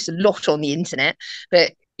don't post a lot on the internet,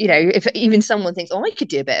 but if even someone thinks, I could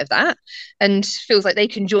do a bit of that and feels like they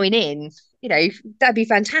can join in, that'd be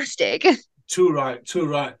fantastic. Too right.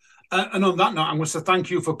 And on that note, I'm going to say thank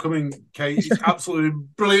you for coming, Kate. It's absolutely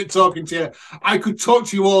brilliant talking to you. I could talk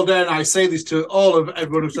to you all day, and I say this to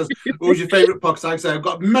everyone who says, what was your favourite podcast? I say, I've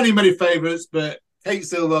got many, many favourites, but Kate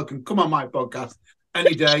Stillwell can come on my podcast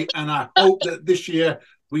any day, and I hope that this year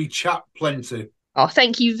we chat plenty. Oh,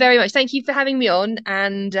 thank you very much. Thank you for having me on,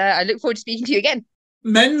 and I look forward to speaking to you again.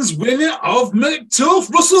 Men's winner of Mactuff,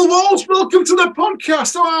 Russell Walsh, welcome to the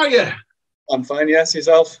podcast. How are you? I'm fine, yes.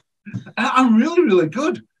 Yourself? I'm really, really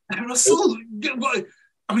good. Russell,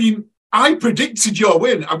 I mean, I predicted your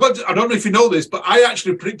win. I don't know if you know this, but I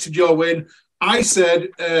actually predicted your win. I said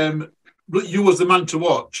you was the man to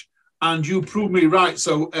watch, and you proved me right.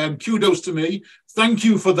 So kudos to me. Thank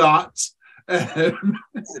you for that.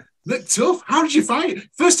 Mactuff, how did you find it?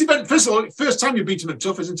 First time you've been to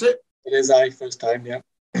Mactuff, isn't it? It is first time, yeah.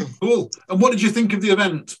 Cool. And what did you think of the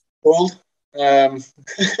event? Cold. So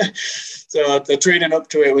the training up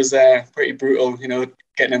to it was pretty brutal,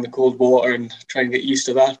 getting in the cold water and trying to get used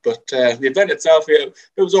to that. But the event itself, it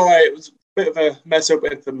was all right. It was a bit of a mess up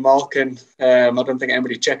with the marking. I don't think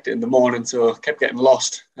anybody checked it in the morning, so I kept getting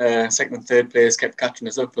lost. Second and third place kept catching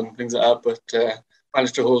us up and things like that, but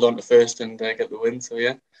managed to hold on to first and get the win. So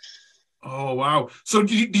yeah. Oh, wow. So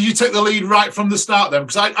did you take the lead right from the start then?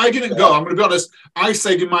 Because I didn't go. I'm going to be honest. I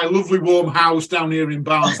stayed in my lovely warm house down here in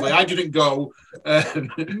Barnsley. I didn't go. I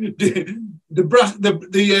want to say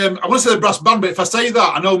the brass band, but if I say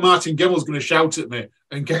that, I know Martin Gemmel's going to shout at me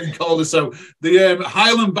and get called. So the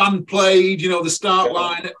Highland band played, the start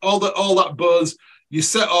line, all that buzz. You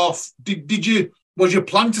set off. Was your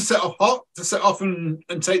plan to set off and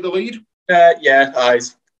take the lead? Yeah, I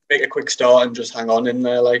make a quick start and just hang on in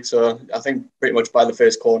there. So I think pretty much by the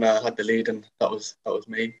first corner I had the lead, and that was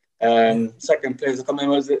me. Second place I come in,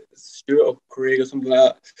 was it Stuart or Craig or something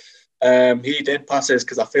like that? He did passes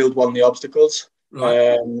because I failed one of the obstacles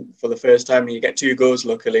for the first time, and you get 2 goes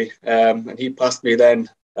luckily. And he passed me then,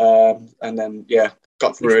 and then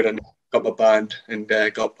got through it and got my band and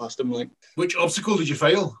got past him. Which obstacle did you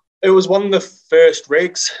fail? It was one of the first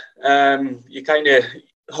rigs. You kind of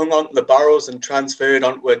hung onto the barrows and transferred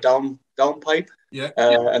onto a down pipe. Yeah.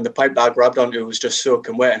 And the pipe that I grabbed onto was just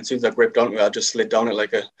soaking wet. And as soon as I gripped onto it, I just slid down it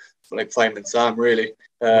like Fireman Sam, really.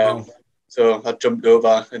 So I jumped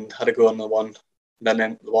over and had to go on the one, and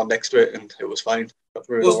then the one next to it, and it was fine. Got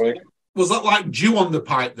through it all right. Was that like dew on the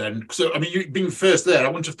pipe then? So, I mean, you being first there, I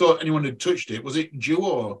wouldn't have thought anyone had touched it. Was it dew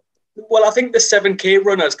or? Well, I think the 7K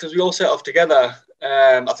runners, because we all set off together,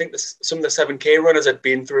 I think some of the 7K runners had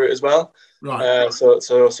been through it as well. Right.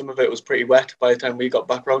 So some of it was pretty wet by the time we got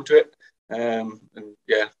back round to it.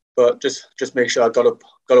 But just make sure I got up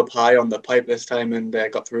high on the pipe this time and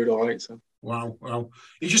got through it all right. So. Wow.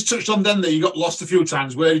 You just touched on then that you got lost a few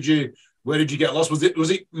times. Where did you get lost? Was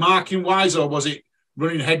it marking wise, or was it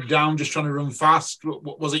running head down, just trying to run fast?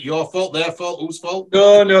 Was it your fault, their fault, whose fault?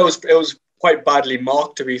 No, it was quite badly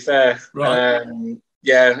marked, to be fair. Right.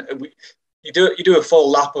 You do a full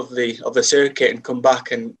lap of the circuit and come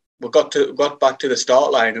back, and we got back to the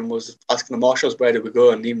start line and was asking the marshals where did we go,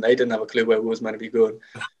 and even they didn't have a clue where we was meant to be going.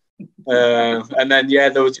 And then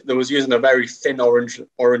there was using a very thin orange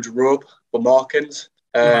rope for markings,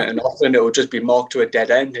 and often it would just be marked to a dead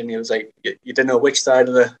end, and it was like you didn't know which side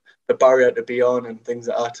of the barrier to be on and things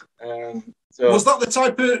like that. So was that the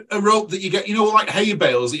type of rope that you get, like hay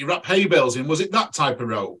bales that you wrap hay bales in? Was it that type of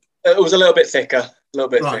rope? It was a little bit thicker.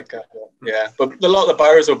 Thicker. Yeah, but a lot of the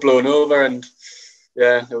barriers were blown over, and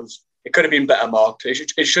it could have been better marked.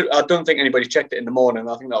 It should. I don't think anybody checked it in the morning.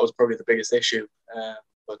 I think that was probably the biggest issue.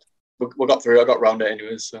 But we got through. I got round it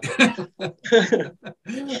anyways. So.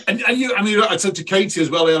 and you, I mean, I said to Katie as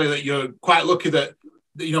well earlier that you're quite lucky that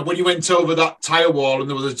when you went over that tyre wall and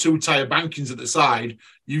there was the 2 tyre bankings at the side,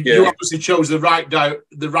 you obviously chose the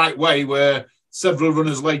right way, where several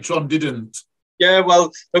runners later on didn't. Yeah,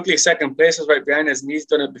 well, luckily second place was right behind us, and he's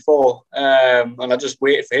done it before. And I just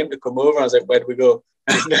waited for him to come over. I was like, where do we go?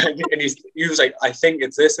 And he was like, I think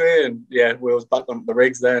it's this way. And we was back on the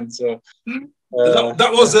rigs then. So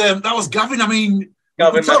that was Gavin. I mean,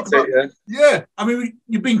 Gavin, that's it, yeah. I mean,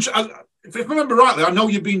 you've been, if I remember rightly, I know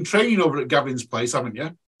you've been training over at Gavin's place, haven't you?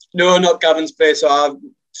 No, not Gavin's place. So I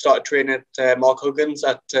started training at Mark Huggins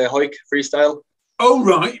at Hoik Freestyle. Oh,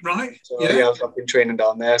 right. So, I've been training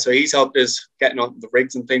down there. So he's helped us getting on the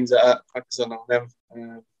rigs and things like that, practicing on them.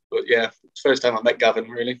 But it's the first time I met Gavin,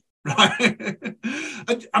 really. Right.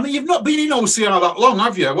 I mean, you've not been in OCR that long,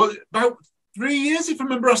 have you? Well, about 3 years, if I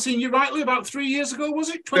remember I seen you rightly, about 3 years ago, was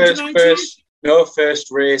it? 2019?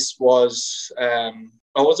 First race was,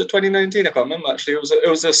 was it 2019? I can't remember, actually. It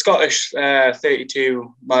was a Scottish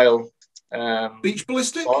 32-mile... Beach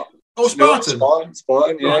Ballistic? Spartan? No,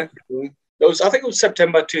 Spartan, yeah. Right. I think it was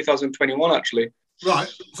September 2021, actually. Right,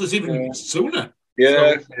 so it's even sooner.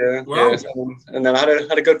 Yeah. Wow. And then I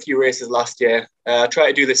had a good few races last year. I tried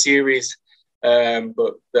to do the series,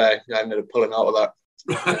 but I ended up pulling out of that.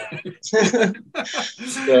 Right.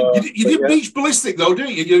 You did Beach Ballistic though,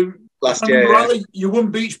 didn't you? Last year, you won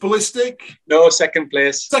Beach Ballistic. No, second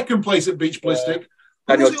place. Second place at Beach Ballistic.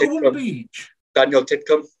 Daniel Titcombe. Dan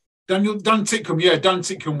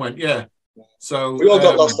Titcombe went. Yeah. So we all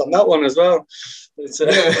got lost on that one as well.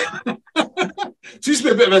 Seems to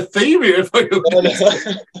be a bit of a theme here.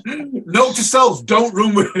 Note to self: don't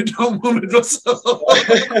run with Russell.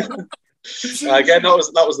 Again, that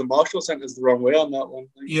was the Marshall sent us the wrong way on that one.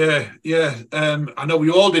 Yeah. I know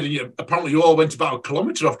we all did. And apparently, you all went about a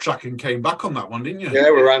kilometre off track and came back on that one, didn't you?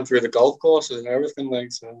 Yeah, we ran through the golf courses and everything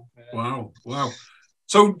like so. Yeah. Wow.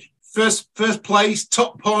 So first place,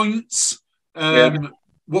 top points.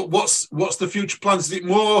 What's the future plans? Is it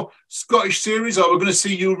more Scottish series, or we're going to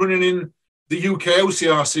see you running in the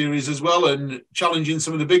UKOCR series as well and challenging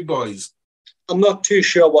some of the big boys? I'm not too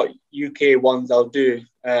sure what UK ones I'll do,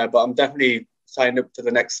 but I'm definitely signed up to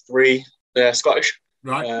the next 3 Scottish.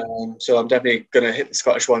 Right. So I'm definitely going to hit the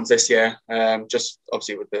Scottish ones this year. Just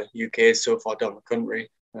obviously with the UK so far down the country,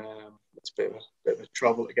 it's a bit of a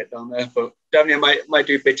trouble to get down there. But definitely I might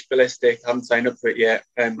do Bitch Ballistic. I haven't signed up for it yet,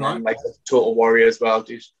 and like Total Warrior as well.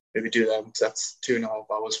 Maybe do them because that's 2.5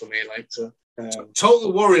 hours for me. Like so.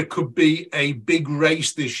 Total Warrior could be a big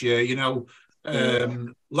race this year. You know,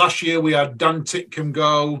 last year we had Dan Titcombe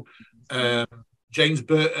go, James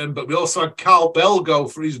Burton, but we also had Carl Bell go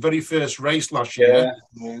for his very first race last year.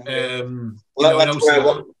 That's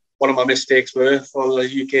where one of my mistakes were for the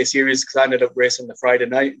UK series because I ended up racing the Friday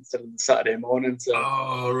night instead of the Saturday morning. So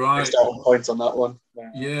I missed out on points on that one.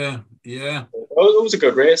 Yeah. It was a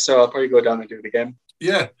good race, so I'll probably go down and do it again.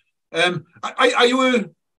 Yeah. Are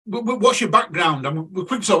you what's your background? We're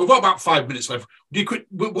quick, so we've got about 5 minutes left.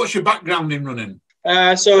 What's your background in running?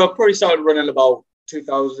 So I probably started running about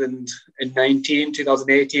 2019,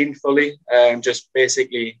 2018 fully, just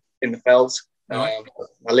basically in the fells. Right.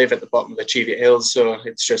 I live at the bottom of the Cheviot Hills, so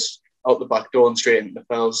it's just out the back door and straight into the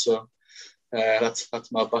fells. So that's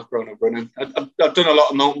my background of running. I've done a lot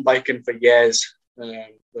of mountain biking for years.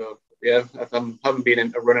 So yeah, I haven't been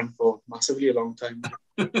into running for massively a long time.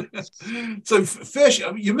 So first,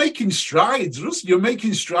 you're making strides, Russ. You're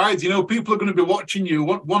making strides. You know, people are going to be watching you,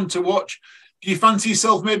 want to watch. Do you fancy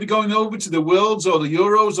yourself maybe going over to the Worlds or the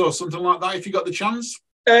Euros or something like that if you got the chance?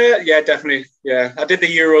 Yeah, definitely. Yeah, I did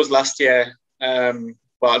the Euros last year,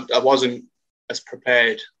 but I wasn't as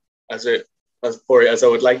prepared for it as I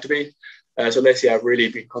would like to be. So this year I've really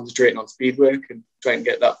been concentrating on speed work and trying to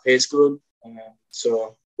get that pace going.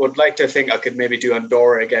 So would like to think I could maybe do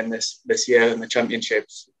Andorra again this year in the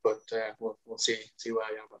championships, but we'll see where I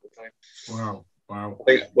am at the time. Wow.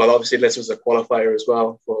 Well, obviously this was a qualifier as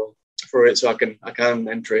well for it, so I can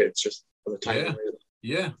enter it. It's just for the time.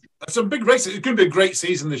 Yeah. That's a big race. It's going to be a great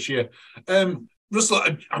season this year. Russell,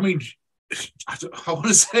 I mean, I want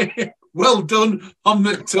to say well done on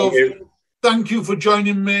Mactuff. Thank you for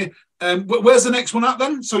joining me. Where's the next one at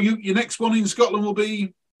then? So your next one in Scotland will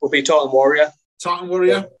be Tartan Warrior. Tartan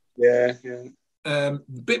Warrior. Yeah.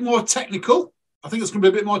 Bit more technical. I think it's going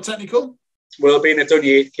to be a bit more technical. Well, being it's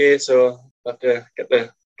only 8K, so I have to get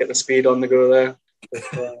the speed on the go there.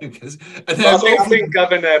 But, I think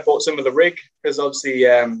Gavin bought some of the rig because obviously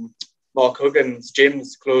Mark Huggins'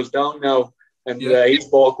 gym's closed down now, and he's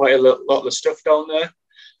bought quite a lot of the stuff down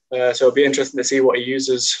there. So it'll be interesting to see what he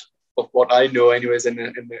uses of what I know, anyways, in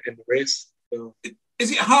the race. So.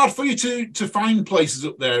 Is it hard for you to find places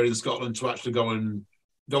up there in Scotland to actually go and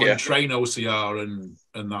train OCR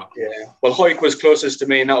and that? Yeah. Well, Hoyk was closest to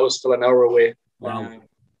me, and that was still an hour away. Wow.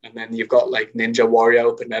 And then you've got like Ninja Warrior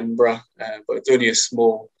up in Edinburgh, but it's only a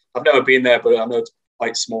small. I've never been there, but I know it's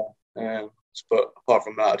quite small. But apart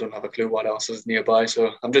from that, I don't have a clue what else is nearby.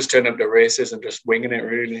 So I'm just turning up to races and just winging it,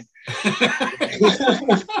 really.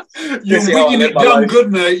 You're winging it damn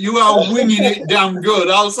good, mate. You are winging it damn good.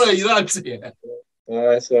 I'll say that.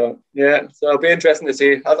 So it'll be interesting to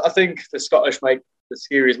see. I think the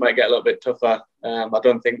series might get a little bit tougher. I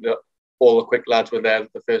don't think that all the quick lads were there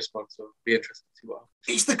the first one, so it'll be interesting to see what happens.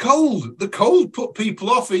 It's the cold. The cold put people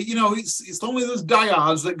off. It's only those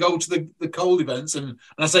diehards that go to the cold events, and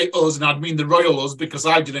I say us, and I'd mean the royal us because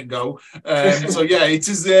I didn't go. So yeah, it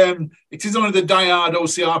is only the diehard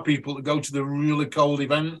OCR people that go to the really cold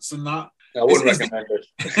events and that. I wouldn't recommend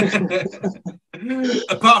it.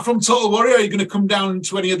 Apart from Total Warrior, are you going to come down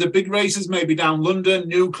to any of the big races, maybe down London,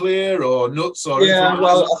 Nuclear or Nuts? Or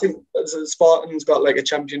I think Spartan's got like a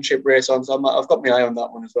championship race on, so I've got my eye on that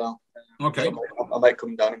one as well. Okay. So I might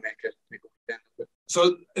come down and make a weekend.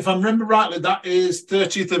 So if I remember rightly, that is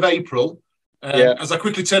 30th of April. As I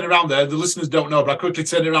quickly turn around there, the listeners don't know, but I quickly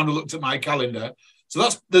turned around and looked at my calendar. So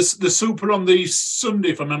that's the Super on the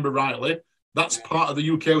Sunday, if I remember rightly. That's part of the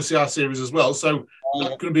UKOCR series as well. So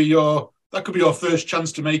that could be your first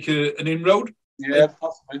chance to make an inroad. Yeah,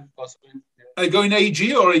 possibly. Yeah. Are you going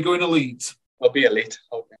AG or are you going elite? I'll be elite.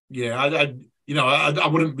 Okay. Yeah, I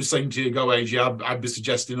wouldn't be saying to you go AG. I'd be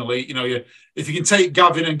suggesting elite. If you can take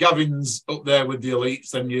Gavin and Gavin's up there with the elites,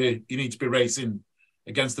 then you need to be racing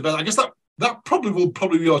against the best. I guess that probably will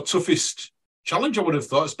be your toughest challenge, I would have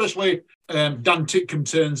thought, especially Dan Titcombe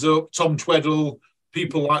turns up, Tom Tweddle,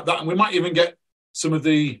 people like that. And we might even get some of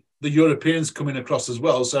the Europeans coming across as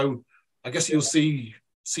well. So I guess you'll see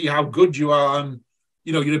how good you are and,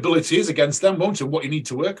 your ability is against them, won't you? What you need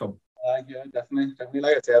to work on. Yeah, definitely.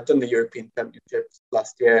 Like I say, I've done the European Championships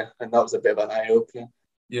last year, and that was a bit of an eye-opener.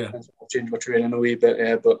 Yeah. I've changed my training a wee bit,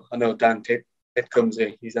 yeah, but I know Dan Titcombe's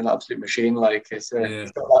he's an absolute machine, he's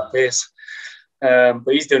got that pace. But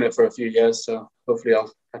he's doing it for a few years, so hopefully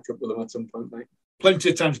I'll catch up with him at some point. Plenty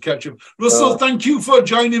of time to catch up. Russell, thank you for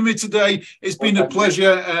joining me today. It's been a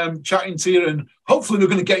pleasure chatting to you, and hopefully we're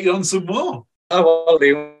going to get you on some more. Oh,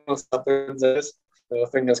 well,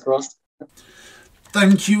 fingers crossed.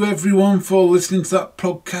 Thank you, everyone, for listening to that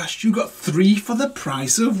podcast. You got 3 for the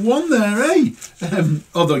price of 1 there, eh?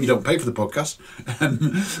 Although you don't pay for the podcast.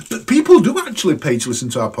 But people do actually pay to listen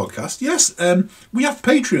to our podcast. Yes, we have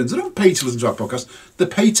Patreons. They don't pay to listen to our podcast. They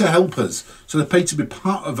pay to help us. So they pay to be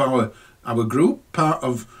part of our group, part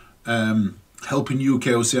of helping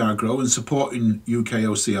UKOCR grow and supporting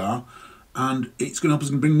UKOCR. And it's going to help us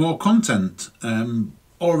bring more content.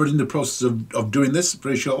 Already in the process of doing this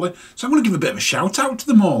very shortly. So I'm going to give a bit of a shout out to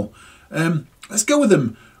them all. Let's go with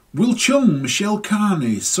them. Will Chung, Michelle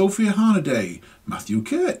Carney, Sophia Harnaday, Matthew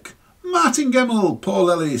Kirk, Martin Gemmell,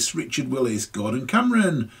 Paul Ellis, Richard Willis, Gordon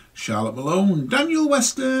Cameron, Charlotte Malone, Daniel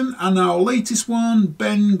Weston, and our latest one,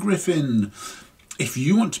 Ben Griffin. If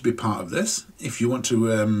you want to be part of this, if you want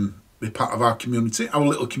to be part of our community, our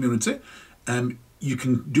little community, you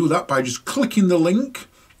can do that by just clicking the link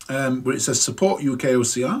where it says support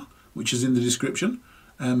UKOCR, which is in the description.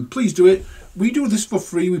 Please do it. We do this for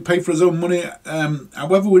free. We pay for our own money.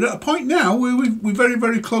 However, we're at a point now where we're very,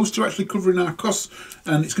 very close to actually covering our costs,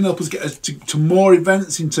 and it's going to help us get us to more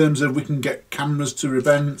events in terms of we can get cameras to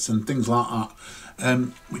events and things like that,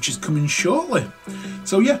 which is coming shortly.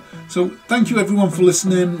 So yeah, so thank you everyone for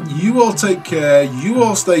listening. You all take care. You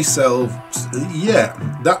all stay safe. Yeah,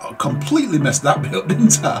 that completely messed that bit up,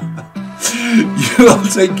 didn't I? You all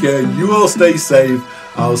take care. You all stay safe.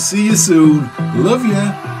 I'll see you soon. Love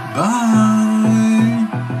ya. Bye.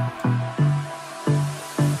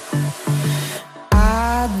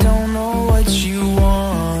 I don't know what you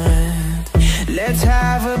want. Let's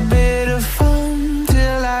have a bit of fun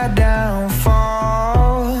till I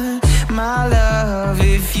downfall. My love,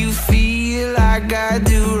 if you feel like I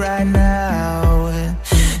do right now,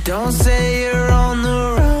 don't say you're on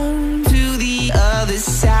the run to the other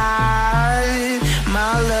side.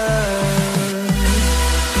 My love.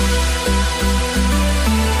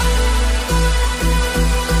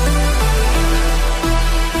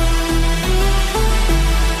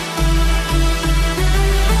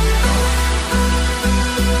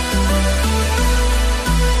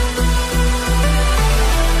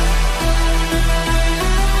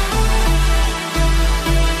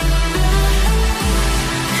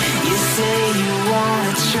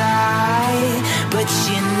 But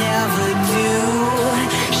you never do.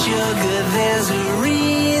 Sugar, there's a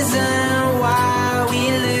reason why we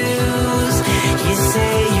lose. You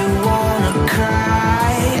say you wanna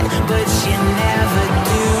cry, but you never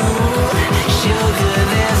do. Sugar,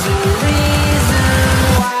 there's a reason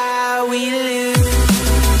why we lose.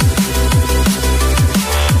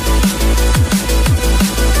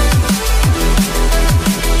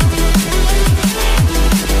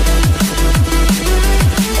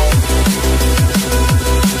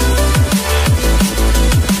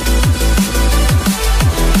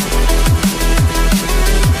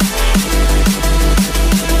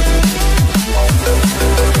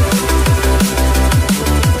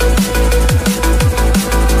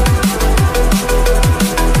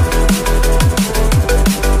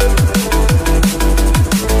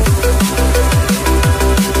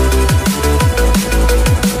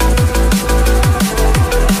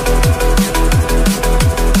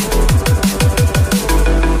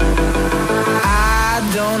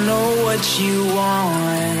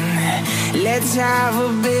 Let's have a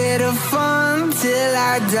bit of fun till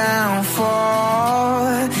I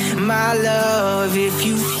downfall. My love, if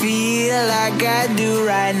you feel like I do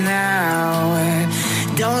right now,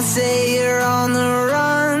 don't say you're on the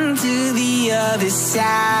run to the other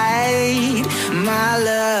side. My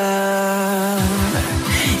love,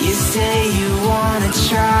 you say you wanna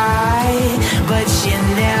try,